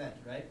represent,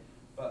 right?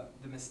 But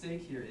the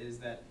mistake here is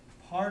that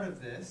part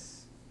of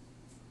this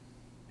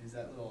is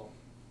that little,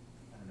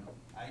 I don't know,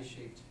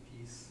 eye-shaped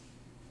piece.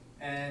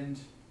 And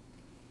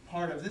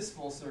part of this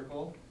full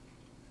circle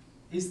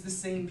is the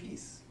same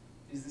piece,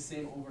 is the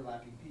same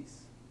overlapping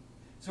piece.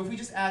 So if we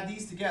just add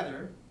these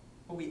together,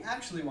 what we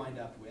actually wind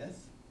up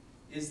with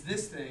is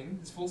this thing,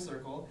 this full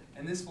circle,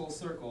 and this full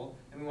circle,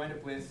 and we wind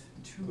up with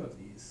 2 of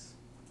these,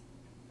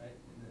 right,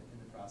 in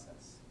the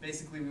process.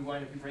 Basically, we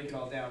break it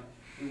all down,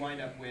 we wind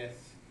up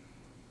with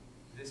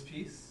this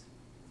piece,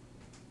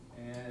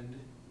 and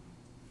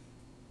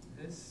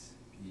this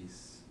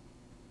piece.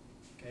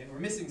 Okay, we're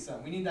missing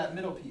some. We need that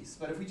middle piece.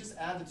 But if we just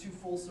add the 2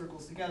 full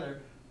circles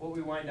together, what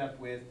we wind up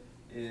with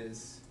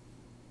is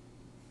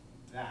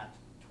that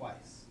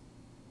twice.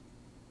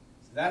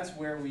 So that's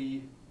where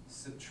we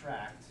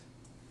subtract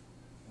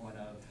one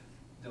of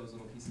those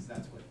little pieces.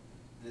 That's what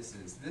this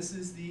is. This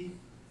is the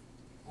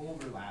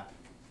overlap.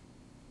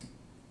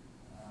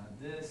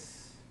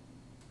 This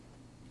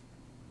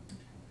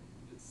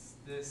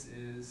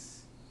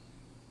is,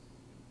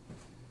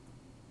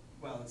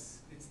 well,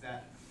 it's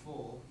that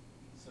full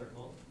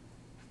circle.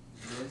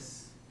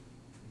 This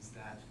is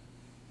that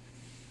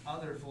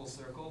other full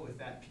circle with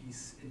that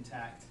piece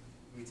intact.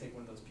 We take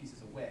one of those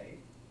pieces away,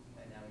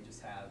 and now we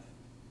just have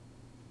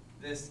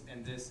this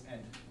and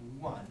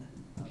 1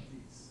 of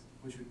these,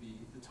 which would be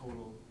the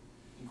total,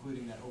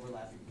 including that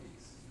overlapping piece.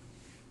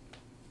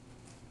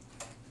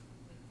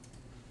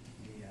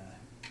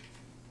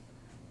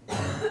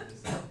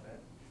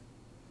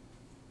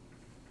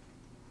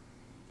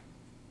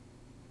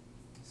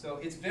 So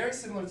it's very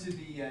similar to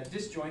the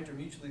disjoint or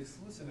mutually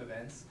exclusive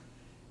events,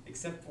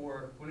 except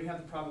for when we have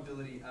the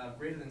probability of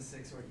greater than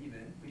 6 or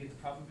even, we get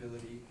the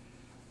probability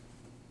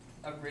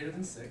of greater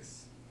than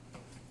 6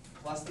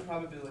 plus the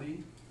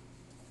probability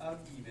of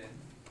even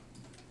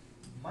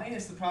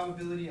minus the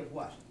probability of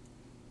what?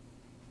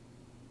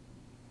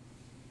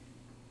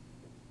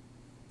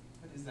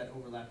 What is that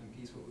overlapping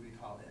piece? What would we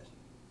call it?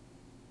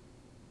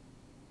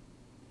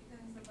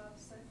 Even's above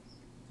 6.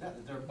 Yeah,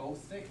 they're both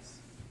things.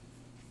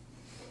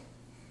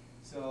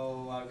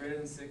 So greater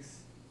than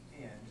 6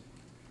 and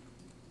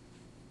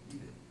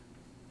even.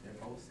 They're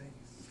both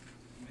things.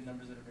 Even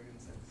numbers that are bigger than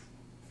 6.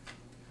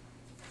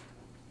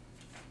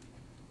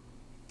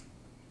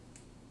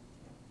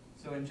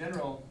 So in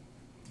general,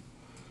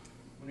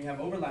 when we have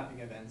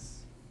overlapping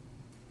events,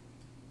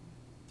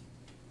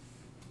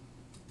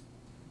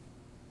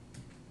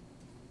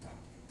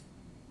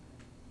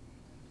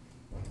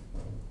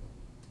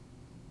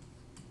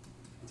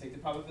 we take the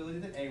probability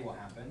that A will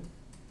happen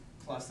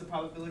plus the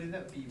probability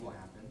that B will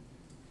happen.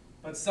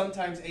 But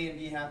sometimes A and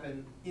B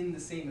happen in the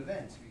same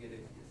event. We get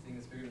a thing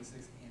that's bigger than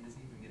 6 and is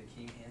even. We get a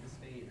king and a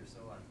spade or so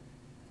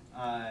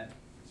on.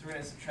 So we're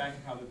going to subtract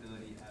the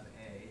probability of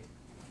A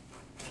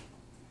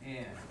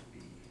and B.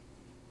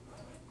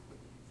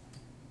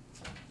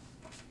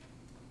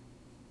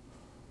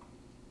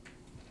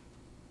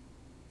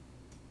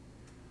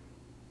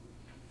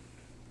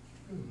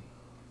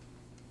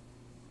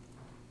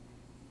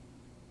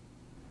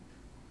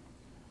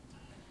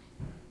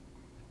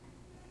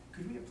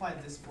 Could we apply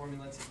this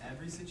formula to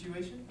every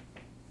situation?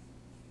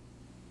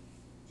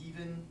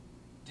 Even,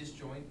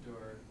 disjoint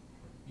or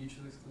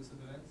mutually exclusive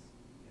events?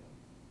 Yeah.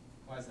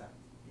 Why is that?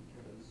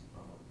 Because,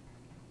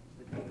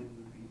 the mean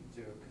would be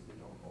zero because they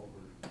don't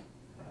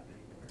overlap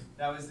anywhere.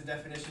 That was the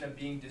definition of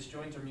being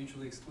disjoint or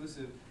mutually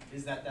exclusive,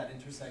 is that that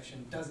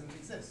intersection doesn't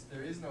exist.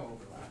 There is no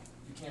overlap.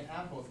 You can't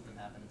have both of them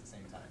happen at the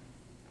same time.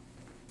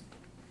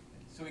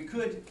 So we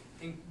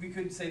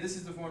could say this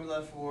is the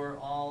formula for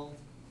all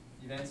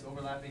events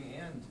overlapping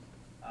and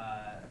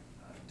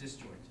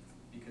disjoint,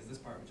 because this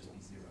part would just be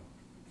 0.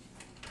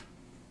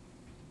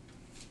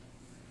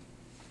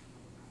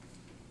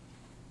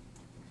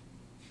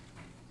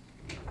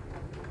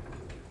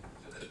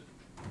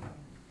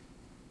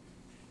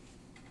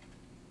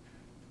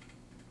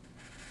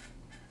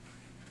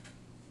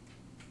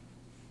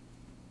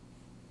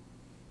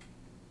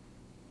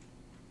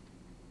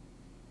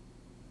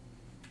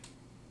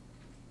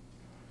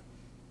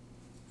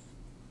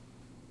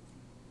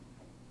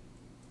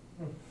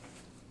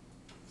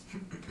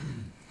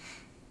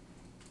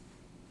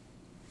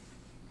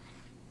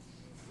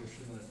 For a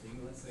similar thing,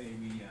 let's say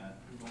we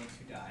roll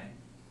two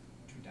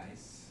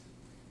dice.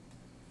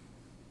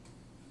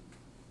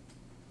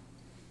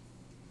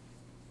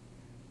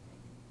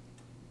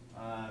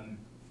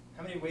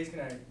 How many ways can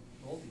I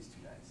roll these 2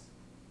 dice?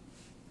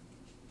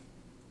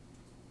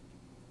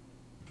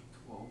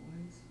 12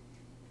 ways?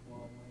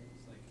 12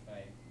 ways. Like if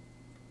I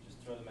just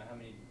throw them at how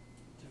many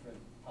different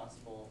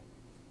possible?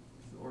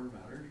 Does the order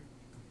matter?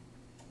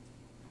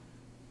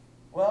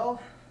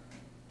 Well,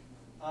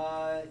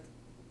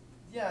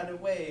 yeah, in a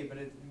way, but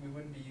we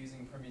wouldn't be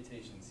using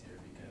permutations here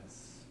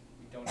because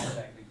we don't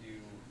exactly do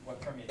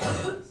what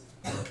permutation is.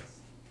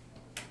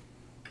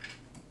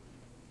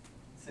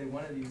 Say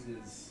one of these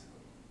is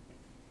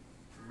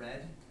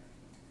red,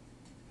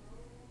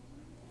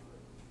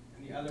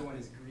 and the other one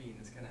is green.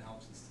 This kind of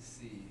helps us to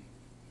see.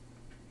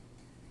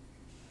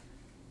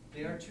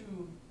 They are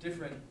 2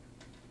 different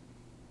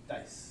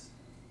dice.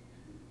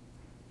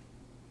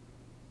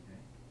 Okay.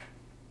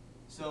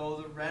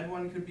 So the red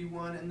one could be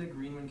 1 and the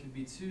green one could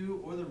be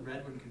 2, or the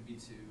red one could be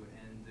 2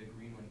 and the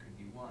green one could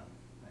be 1,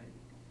 right?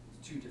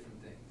 It's 2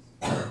 different things.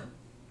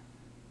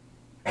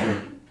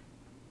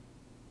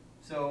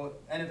 So,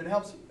 and if it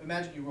helps,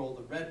 imagine you roll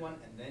the red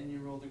one and then you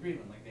roll the green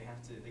one. Like they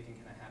can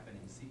kind of happen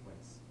in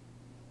sequence.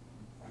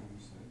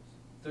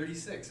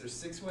 36. There's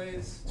 6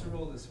 ways to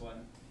roll this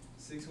one,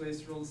 6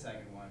 ways to roll the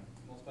second one.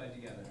 Multiplied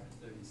together,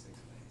 36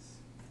 ways.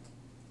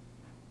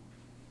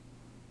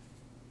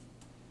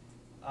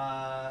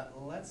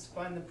 Let's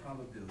find the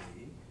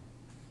probability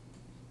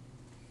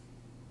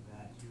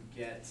that you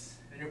get,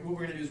 and what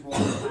we're going to do is roll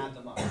and add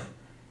them up.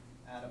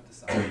 Add up the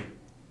sum.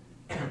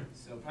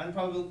 So find the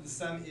probability the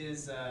sum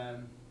is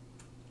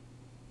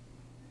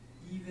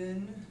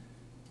even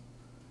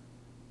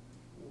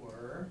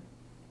or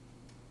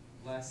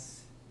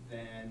less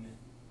than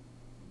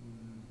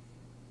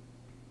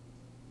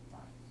 5.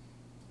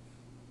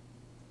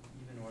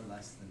 Even or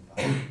less than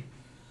 5.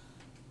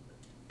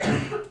 So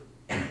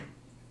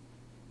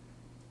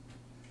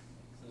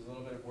there's a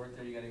little bit of work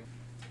there you gotta.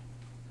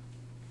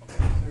 Okay,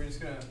 so we're just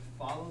gonna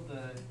follow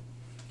the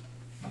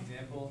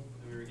example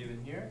that we were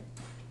given here.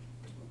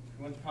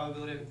 We want the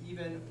probability of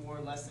even or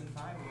less than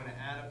 5. We're going to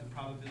add up the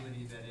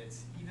probability that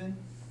it's even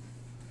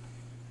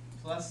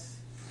plus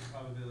the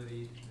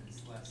probability that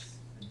it's less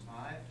than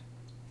 5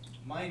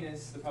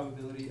 minus the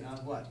probability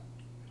of what?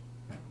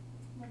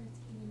 When it's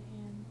even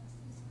and less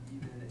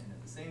than 5. Even and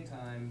at the same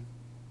time,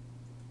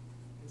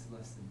 it's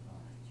less than 5.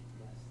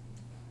 Less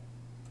than 5.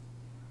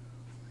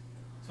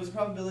 So what's the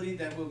probability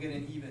that we'll get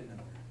an even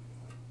number?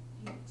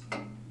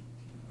 18.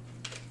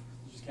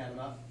 Just count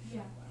them up?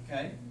 Yeah.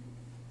 Okay.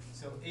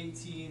 So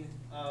 18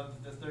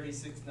 of the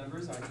 36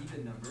 numbers are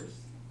even numbers.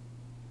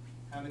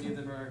 How many of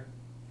them are,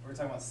 we're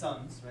talking about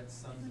sums, right?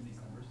 Sums of these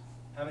numbers.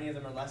 How many of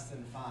them are less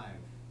than 5?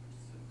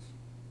 6.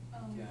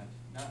 Yeah,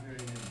 not very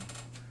many.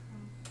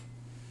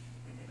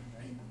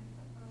 Right?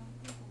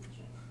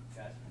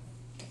 Got it.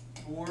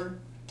 4,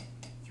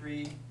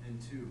 3,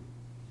 and 2.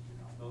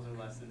 Those are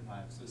less than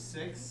 5. So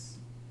 6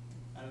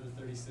 out of the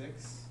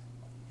 36.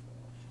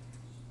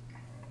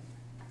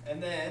 And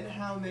then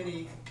how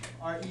many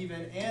are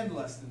even and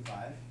less than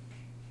 5?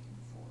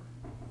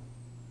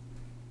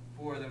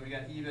 4. Then we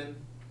got even,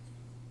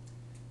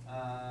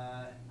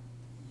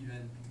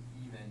 even.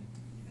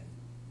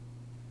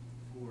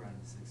 4 out of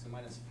 6. So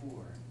minus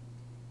 4.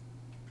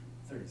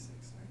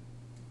 36, right?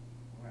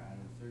 4 out of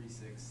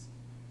 36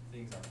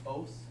 things are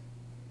both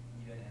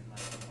even and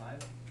less than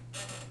 5.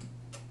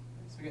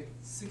 So we get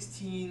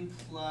 16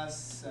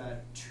 plus 2,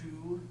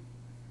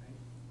 right?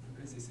 What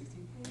did I say,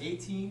 16?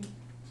 18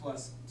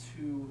 plus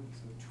 2,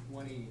 so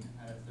 20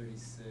 out of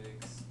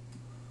 36,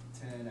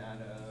 10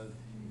 out of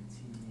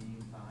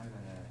 18, 5 out of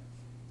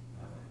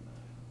 5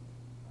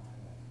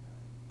 out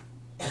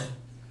of 9. I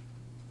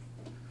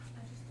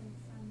just didn't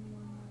find the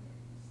one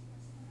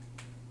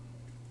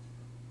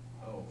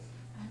that Oh,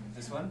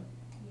 is. this one?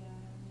 Yeah,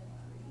 I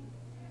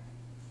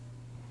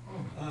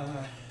only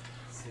have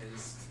 3. It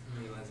says,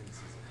 realizing this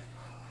is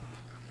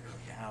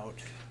really out.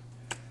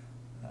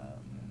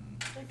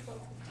 Like 12.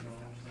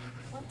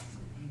 What?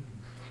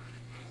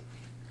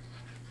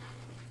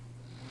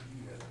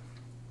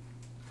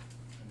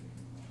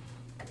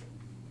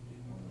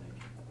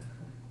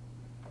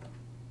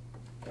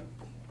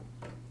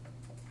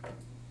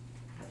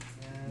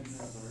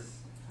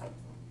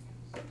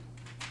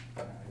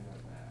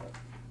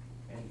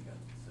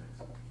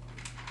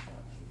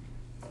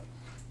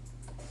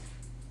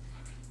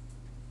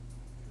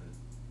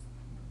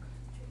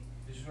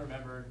 just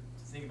remember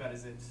to think about,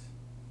 is it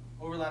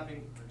overlapping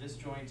or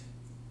disjoint?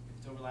 If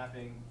it's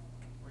overlapping,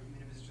 or even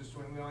if it's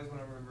disjoint, we always want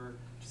to remember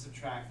to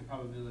subtract the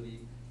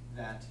probability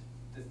that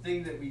the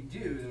thing that we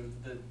do,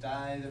 the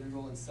die that we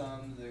roll in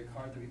sum, the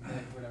card that we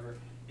pick, whatever,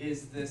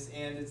 is this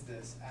and it's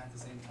this at the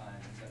same time.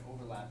 There's that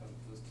overlap of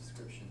those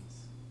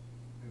descriptions.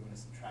 We want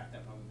to subtract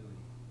that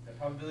probability. That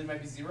probability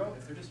might be 0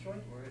 if they're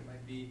disjoint, or it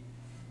might be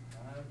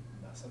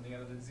something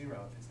other than 0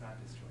 if it's not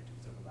disjoint, if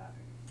it's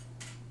overlapping.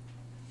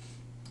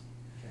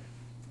 Okay.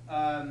 So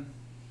I want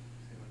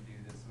to do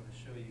this. I want to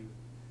show you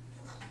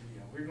a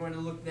video. We're going to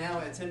look now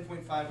at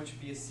 10.5, which would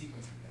be a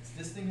sequence of events.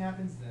 This thing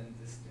happens, then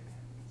this thing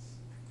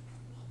happens.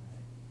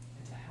 Right.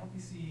 And to help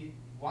you see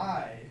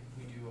why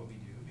we do what we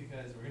do,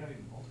 because we're going to be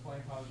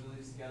multiplying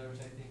probabilities together,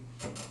 which I think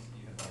most of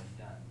you have already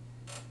done.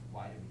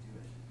 Why do we do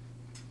it?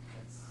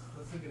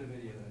 Let's look at a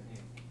video that I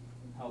think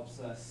helps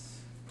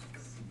us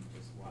see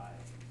just why.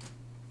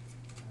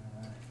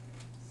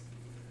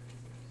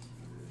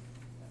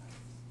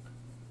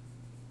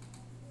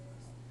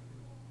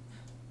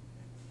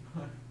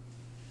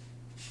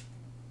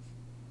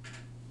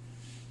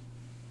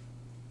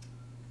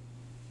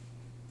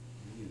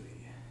 Really?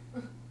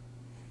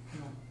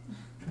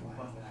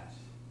 Why is that?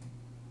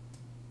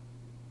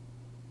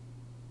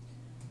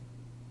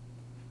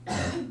 That's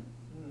fantastic.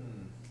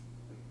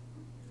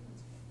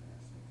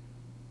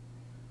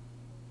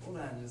 Hold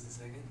on just a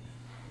second.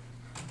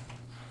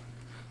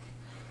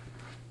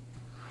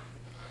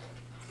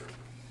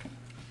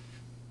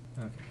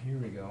 Okay, here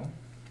we go.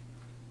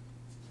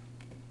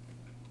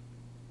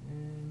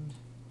 And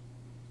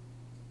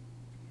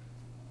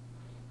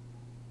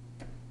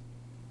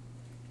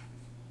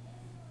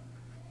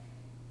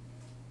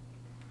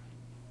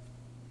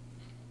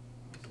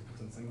so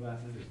puts on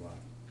sunglasses, there's what?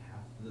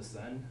 Half of the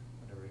sun,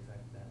 whatever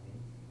exactly that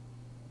means.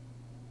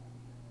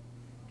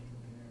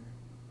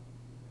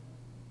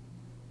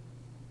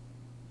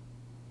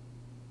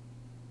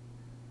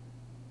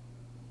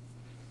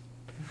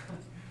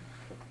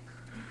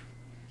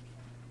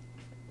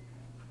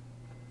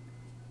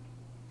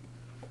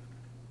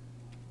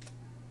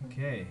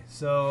 Okay,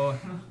 so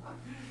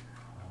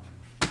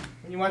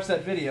when you watch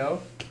that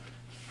video,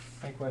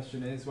 my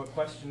question is, what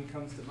question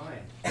comes to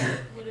mind?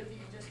 Would it be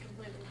just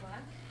completely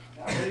black?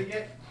 Would it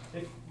get,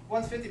 if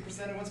one's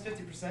 50% and one's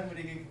 50%, would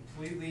it get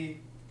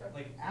completely,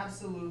 like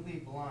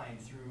absolutely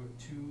blind through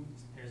 2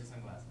 pairs of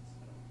sunglasses?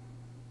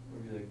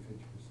 Would be like 50%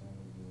 of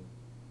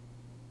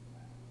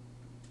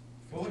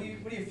Well, what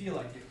do you feel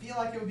like? Do you feel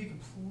like it would be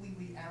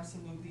completely,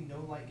 absolutely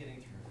no light getting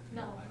through?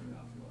 No. I do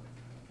not feel like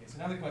Okay, so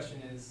now the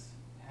question is,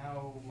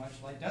 how much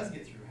light does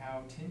get through?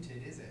 How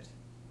tinted is it?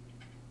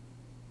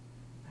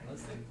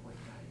 Let's think. 99%.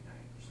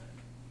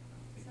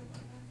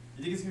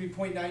 You think it's going to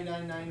be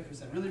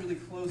 0.999%, really, really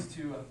close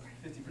to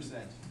 50%.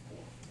 Okay,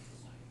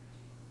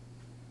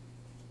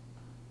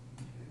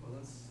 well,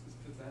 let's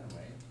put that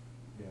away.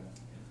 Yeah.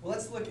 Well,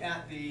 let's look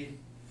at the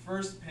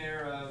first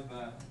pair of,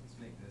 let's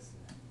make this,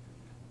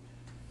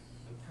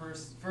 the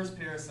first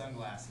pair of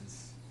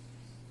sunglasses.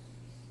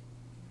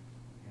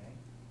 Okay.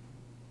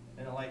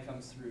 Then a light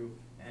comes through,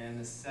 and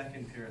the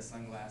second pair of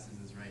sunglasses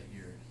is right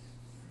here.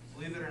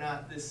 Believe it or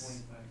not,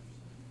 this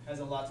 25%. has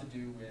a lot to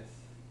do with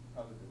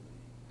probability.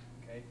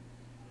 Okay.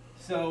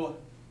 So,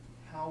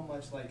 how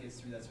much light gets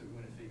through? That's what we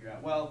want to figure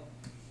out. Well,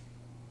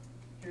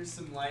 here's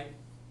some light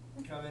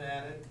coming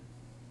at it.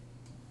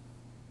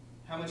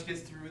 How much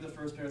gets through the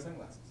first pair of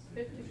sunglasses?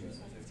 50%.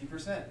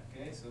 50%.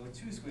 Okay, so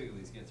 2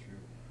 squigglies get through.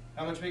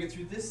 How much make it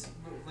through this?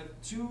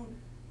 Like 2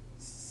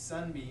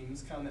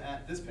 sunbeams come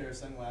at this pair of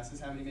sunglasses.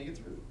 How many make it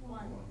through? 1.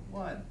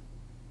 1.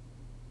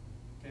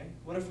 Okay.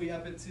 What if we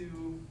up it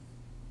to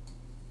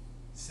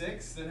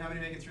 6? Then how many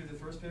make it through the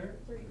first pair?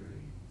 3.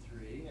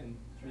 3, and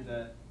through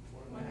the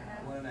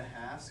 1.5.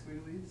 1.5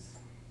 squigglies.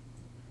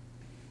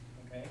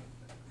 Okay.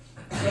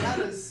 So how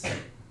does,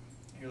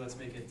 here let's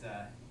make it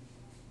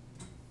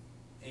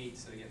 8,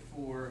 so we get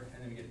 4,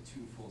 and then we get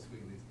 2 full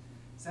squigglies.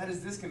 So how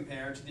does this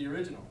compare to the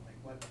original? Like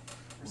what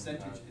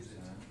percentage is it?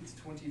 25%. It's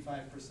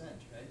 25%,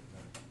 right?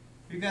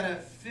 We've got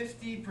a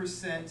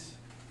 50%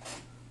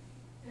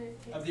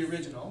 of the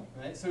original,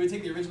 right? So we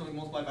take the original and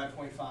multiply by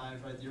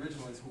 0.5, right? The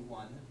original is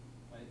 1,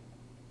 right?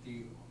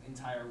 The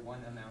entire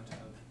 1 amount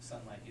of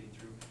sunlight getting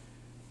through.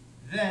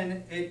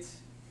 Then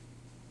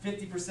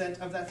 50%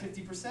 of that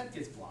 50%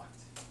 gets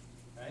blocked,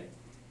 right?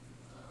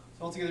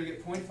 So altogether we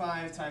get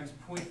 0.5 times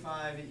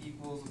 0.5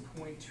 equals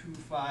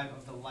 0.25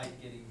 of the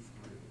light getting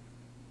through.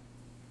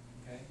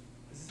 Okay?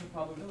 This is a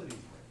probabilities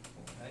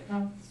work,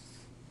 right?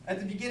 At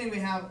the beginning we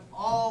have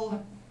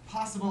all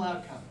possible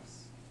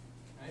outcomes,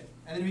 right?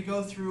 And then we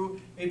go through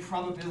a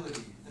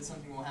probability that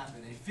something will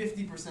happen, a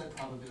 50%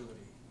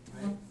 probability,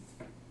 right?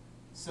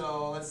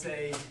 So let's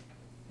say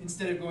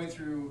instead of going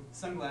through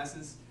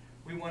sunglasses,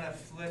 we want to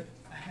flip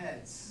a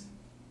heads,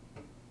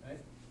 right?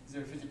 Is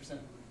there a 50%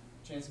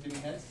 chance of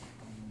getting heads?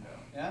 No.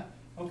 Yeah?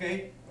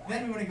 Okay,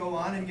 then we want to go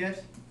on and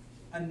get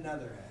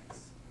another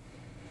heads.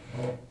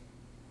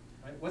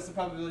 Right? What's the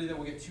probability that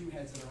we'll get 2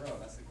 heads in a row?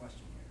 That's the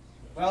question here.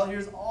 Well,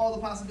 here's all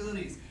the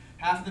possibilities.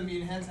 Half of them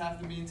being heads, half of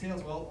them being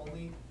tails. Well,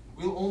 only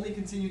We'll only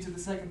continue to the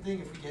second thing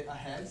if we get a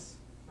heads,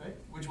 right?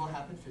 Which will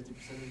happen 50%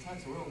 of the time.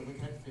 So we're only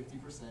looking at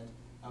 50%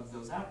 of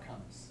those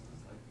outcomes.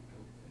 It's like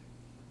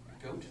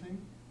the Goat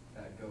thing?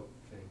 that goat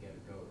thing, get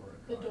a goat or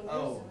The a car. doors.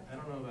 Oh, I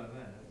don't know about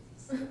that.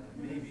 It's,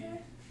 maybe.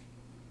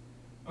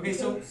 Okay, The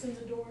so goats and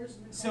the doors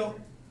and the so-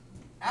 cover.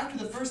 after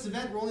the first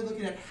event, we're only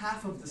looking at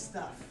half of the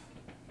stuff,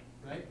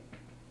 right?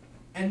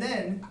 And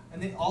then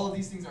all of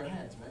these things are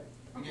heads, right?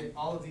 We get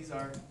all of these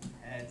are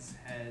heads,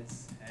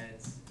 heads,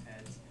 heads,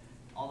 heads.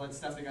 All that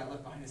stuff that got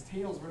left behind is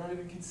tails. We're not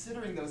even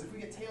considering those. If we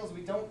get tails,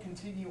 we don't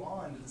continue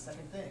on to the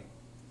second thing.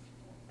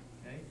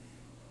 Okay?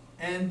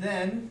 And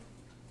then,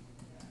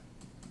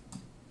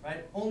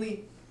 right,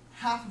 only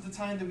half of the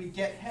time that we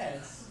get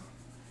heads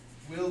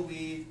will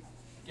we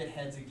get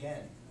heads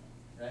again,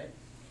 right?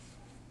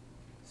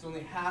 So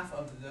only half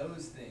of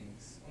those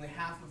things, only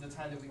half of the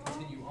time that we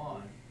continue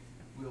on,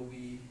 will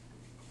we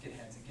get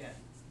heads again.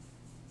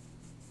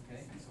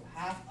 Okay, so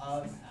half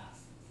of half.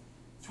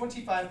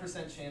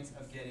 25% chance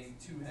of getting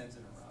 2 heads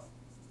in a row.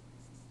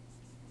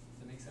 Does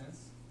that make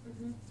sense?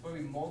 Mhm. That's why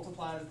we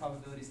multiply the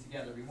probabilities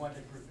together. We want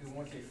a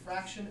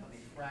fraction of a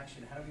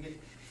fraction. How do we get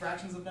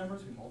fractions of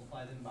numbers? We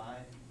multiply them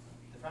by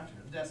the fraction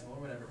or the decimal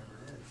or whatever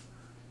number it is.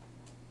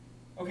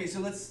 Okay,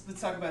 so let's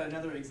talk about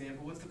another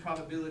example. What's the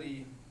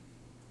probability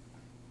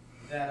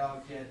that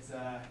I'll get, let's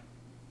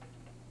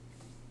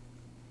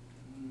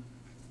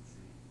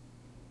see,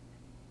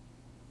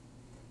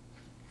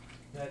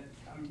 that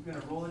I'm going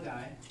to roll a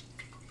die.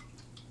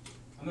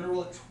 I'm going to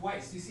roll it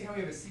twice. Do you see how we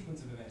have a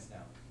sequence of events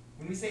now?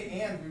 When we say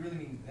and, we really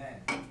mean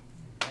then.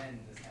 Then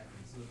this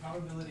happens. So the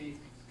probability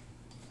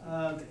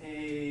of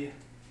a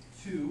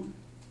 2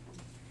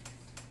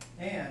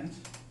 and,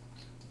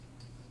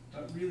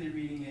 but really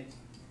reading it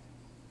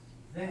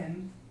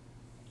then,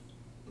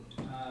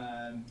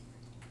 an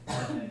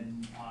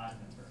odd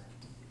number.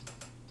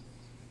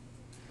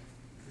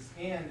 This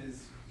and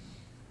is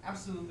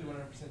absolutely 100%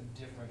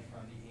 different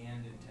from the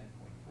and in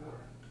 10.4.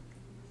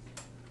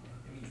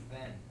 It means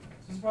then.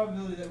 So it's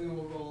probability that we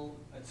will roll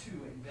a 2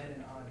 and then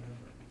an odd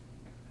number.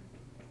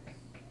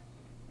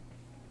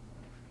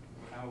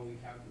 How will we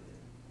calculate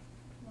it?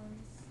 1,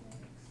 6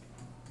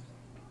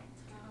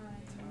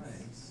 times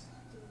Times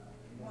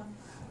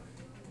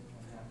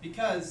 1/2.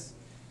 Because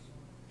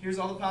here's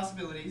all the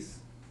possibilities.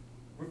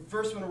 We're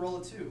first going to roll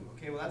a 2.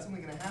 Okay, well that's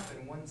only going to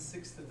happen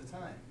 1/6 of the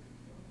time.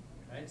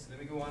 Right? So then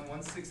we go on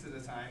 1/6 of the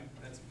time.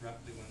 That's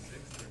roughly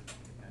 1/6, or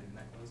not even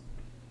that close.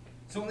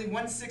 So only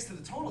 1/6 of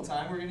the total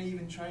time, we're going to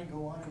even try and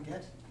go on and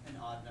get an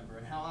odd number.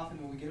 And how often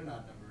will we get an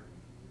odd number?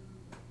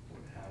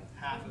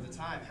 Half of the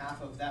time.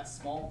 Half of that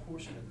small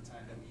portion of the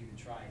time that we even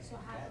try and So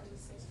half get. of the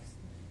 6.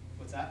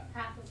 What's that?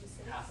 Half of the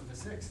 6. Half of a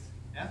sixth.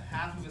 Yeah,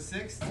 half of a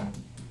sixth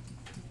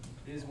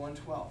is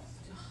 1/12.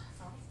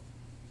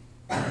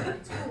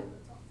 That's all.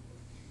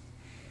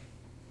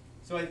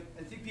 So I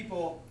think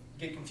people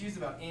get confused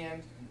about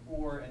and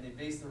or, and they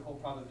base their whole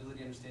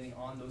probability understanding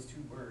on those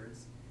 2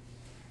 words.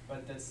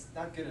 But that's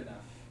not good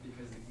enough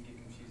because it can get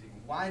confusing.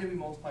 Why do we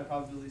multiply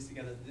probabilities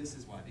together? This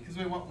is why. Because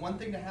we want one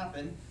thing to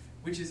happen,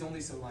 which is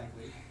only so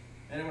likely.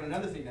 And I want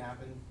another thing to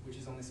happen, which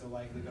is only so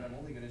likely, but I'm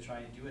only going to try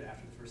and do it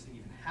after the first thing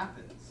even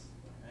happens.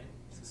 Right?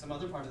 So some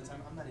other part of the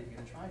time, I'm not even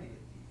going to try to get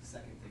the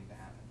second thing to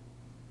happen.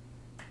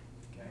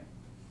 Okay?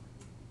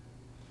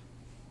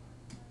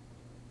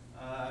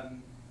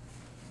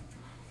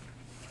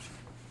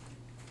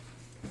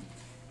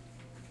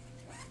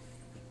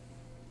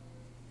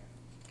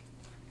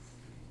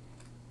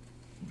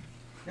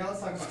 Now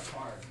let's talk about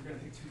cards. We're going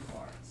to pick 2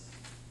 cards.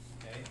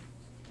 Okay?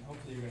 And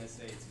hopefully you're going to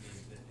say to me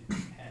that it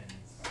depends.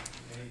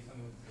 Okay? Tell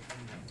me what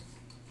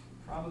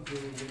the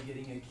probability of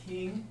getting a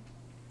king.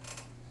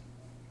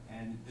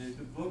 And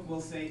the book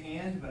will say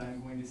and, but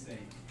I'm going to say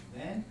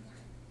then.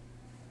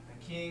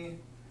 A king,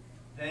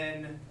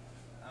 then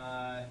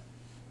a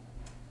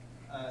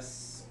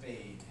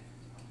spade.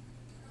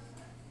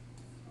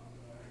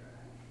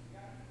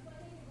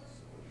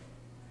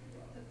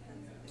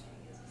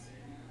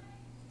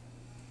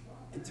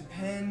 It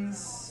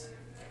depends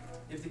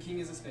if the king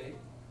is a spade.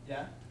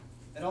 Yeah.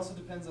 It also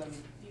depends on Do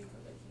you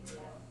put the king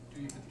back?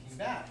 do you put the king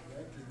back,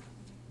 right?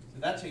 So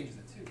that changes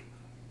it too.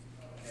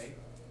 Okay.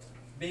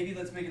 Maybe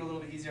let's make it a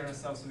little bit easier on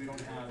ourselves so we don't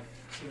have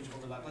so much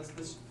overlap. Let's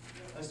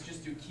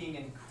just do king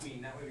and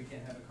queen. That way we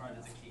can't have a card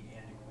that's a king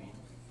and a queen.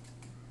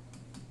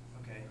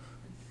 Okay.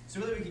 So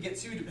really we could get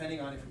 2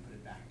 depending on if we put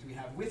it back. Do we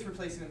have with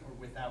replacement or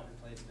without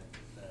replacement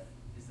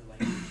is the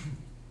language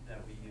that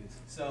we use.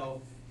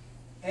 So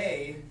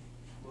A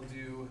we'll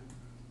do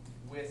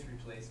with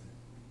replacement.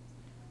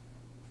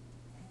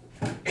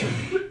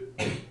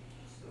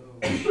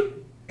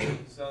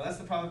 So that's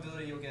the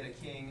probability you'll get a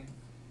king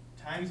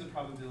times the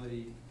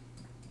probability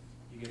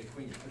you get a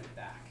queen, you put it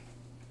back.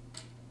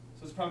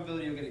 So it's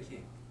probability you'll get a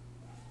king.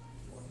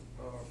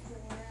 4 out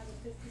of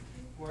 52.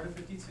 4 out of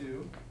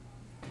 52,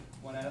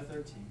 1 out of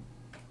 13.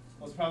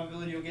 Well, it's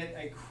probability you'll get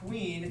a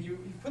queen. You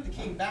put the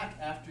king back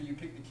after you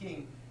pick the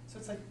king. So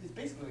it's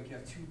basically like you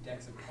have 2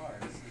 decks of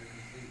cards that are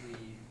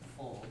completely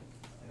full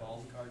of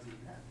all the cards that you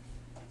have.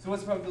 So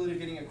what's the probability of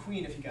getting a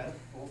queen if you got a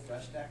full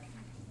fresh deck?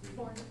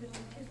 4 out of 52.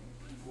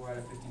 4 out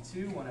of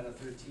 52, 1 out of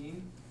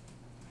 13.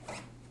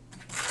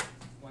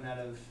 1 out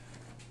of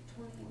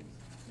 20.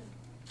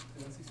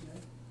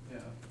 169? Yeah.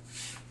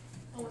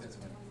 Oh, That's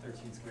what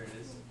 13 squared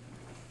is.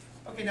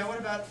 Okay, now what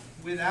about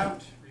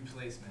without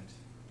replacement?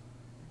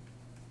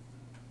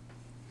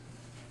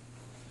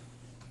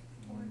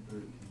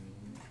 113.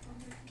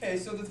 Okay,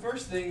 so the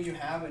first thing, you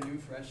have a new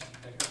fresh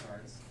deck of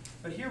cards.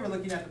 But here we're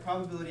looking at the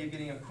probability of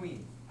getting a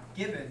queen,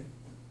 given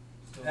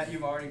So that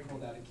you've already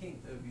pulled out a king.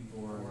 that would be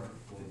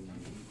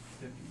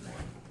 51.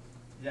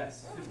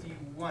 Yes,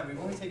 51. We've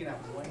only taken out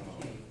one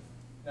king.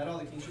 Not all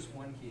the kings, just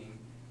one king.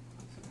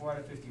 So 4 out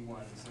of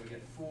 51. So we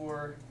get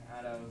 4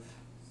 out of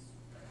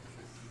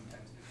 15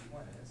 times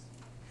 51 is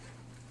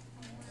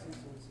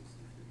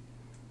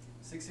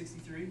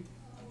 663.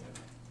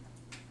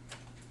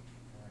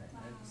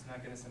 Alright, it's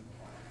not going to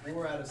simplify.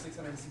 4 out of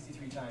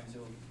 663 times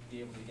you'll be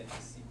able to get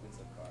this sequence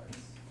of cards.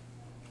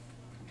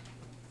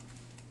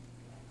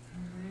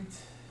 Alright.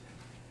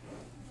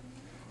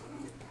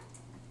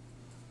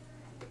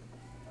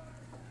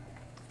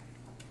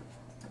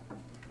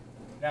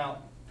 Now,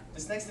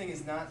 this next thing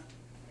is not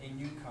a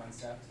new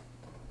concept,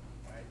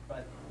 right?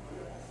 But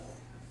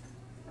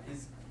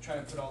is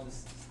trying to put all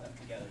this stuff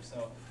together.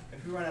 So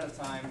if we run out of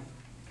time,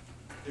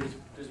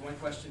 there's one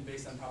question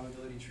based on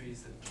probability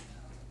trees that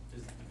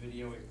the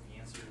video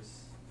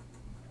answers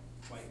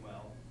quite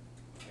well.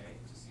 Okay,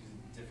 just using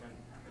a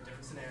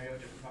different scenario,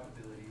 different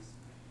probabilities.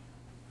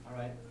 All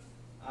right.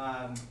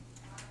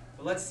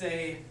 But let's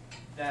say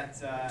that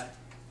that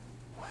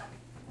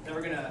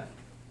we're gonna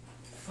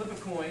flip a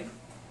coin.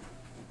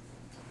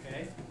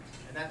 Okay,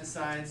 and that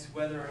decides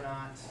whether or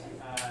not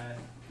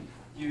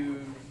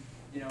you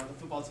know, the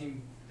football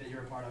team that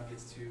you're a part of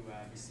gets to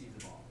receive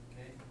the ball.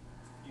 Okay,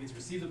 you get to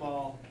receive the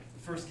ball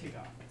the first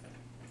kickoff.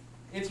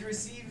 If you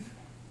receive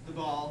the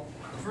ball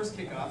the first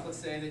kickoff, let's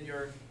say that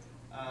you're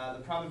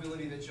the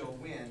probability that you'll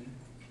win,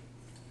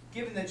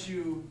 given that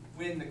you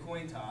win the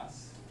coin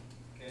toss.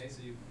 Okay,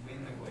 so you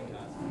win the coin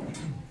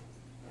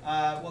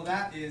toss. Well,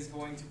 that is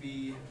going to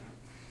be,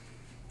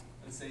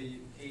 let's say,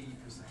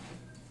 80%.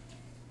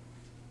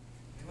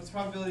 What's the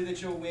probability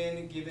that you'll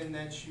win given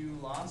that you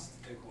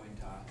lost the coin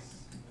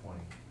toss? 20.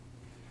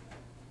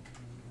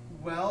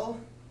 Well,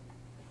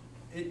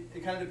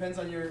 it kind of depends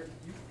on your,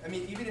 I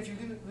mean, even if you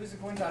lose the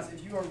coin toss,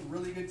 if you are a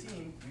really good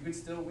team, you could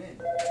still win.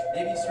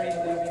 Maybe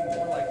strangely you'll be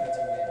more likely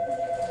to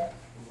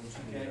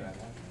win. Okay?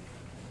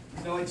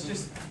 So it's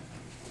just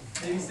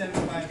maybe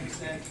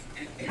 75%.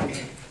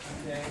 Okay?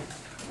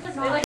 They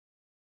like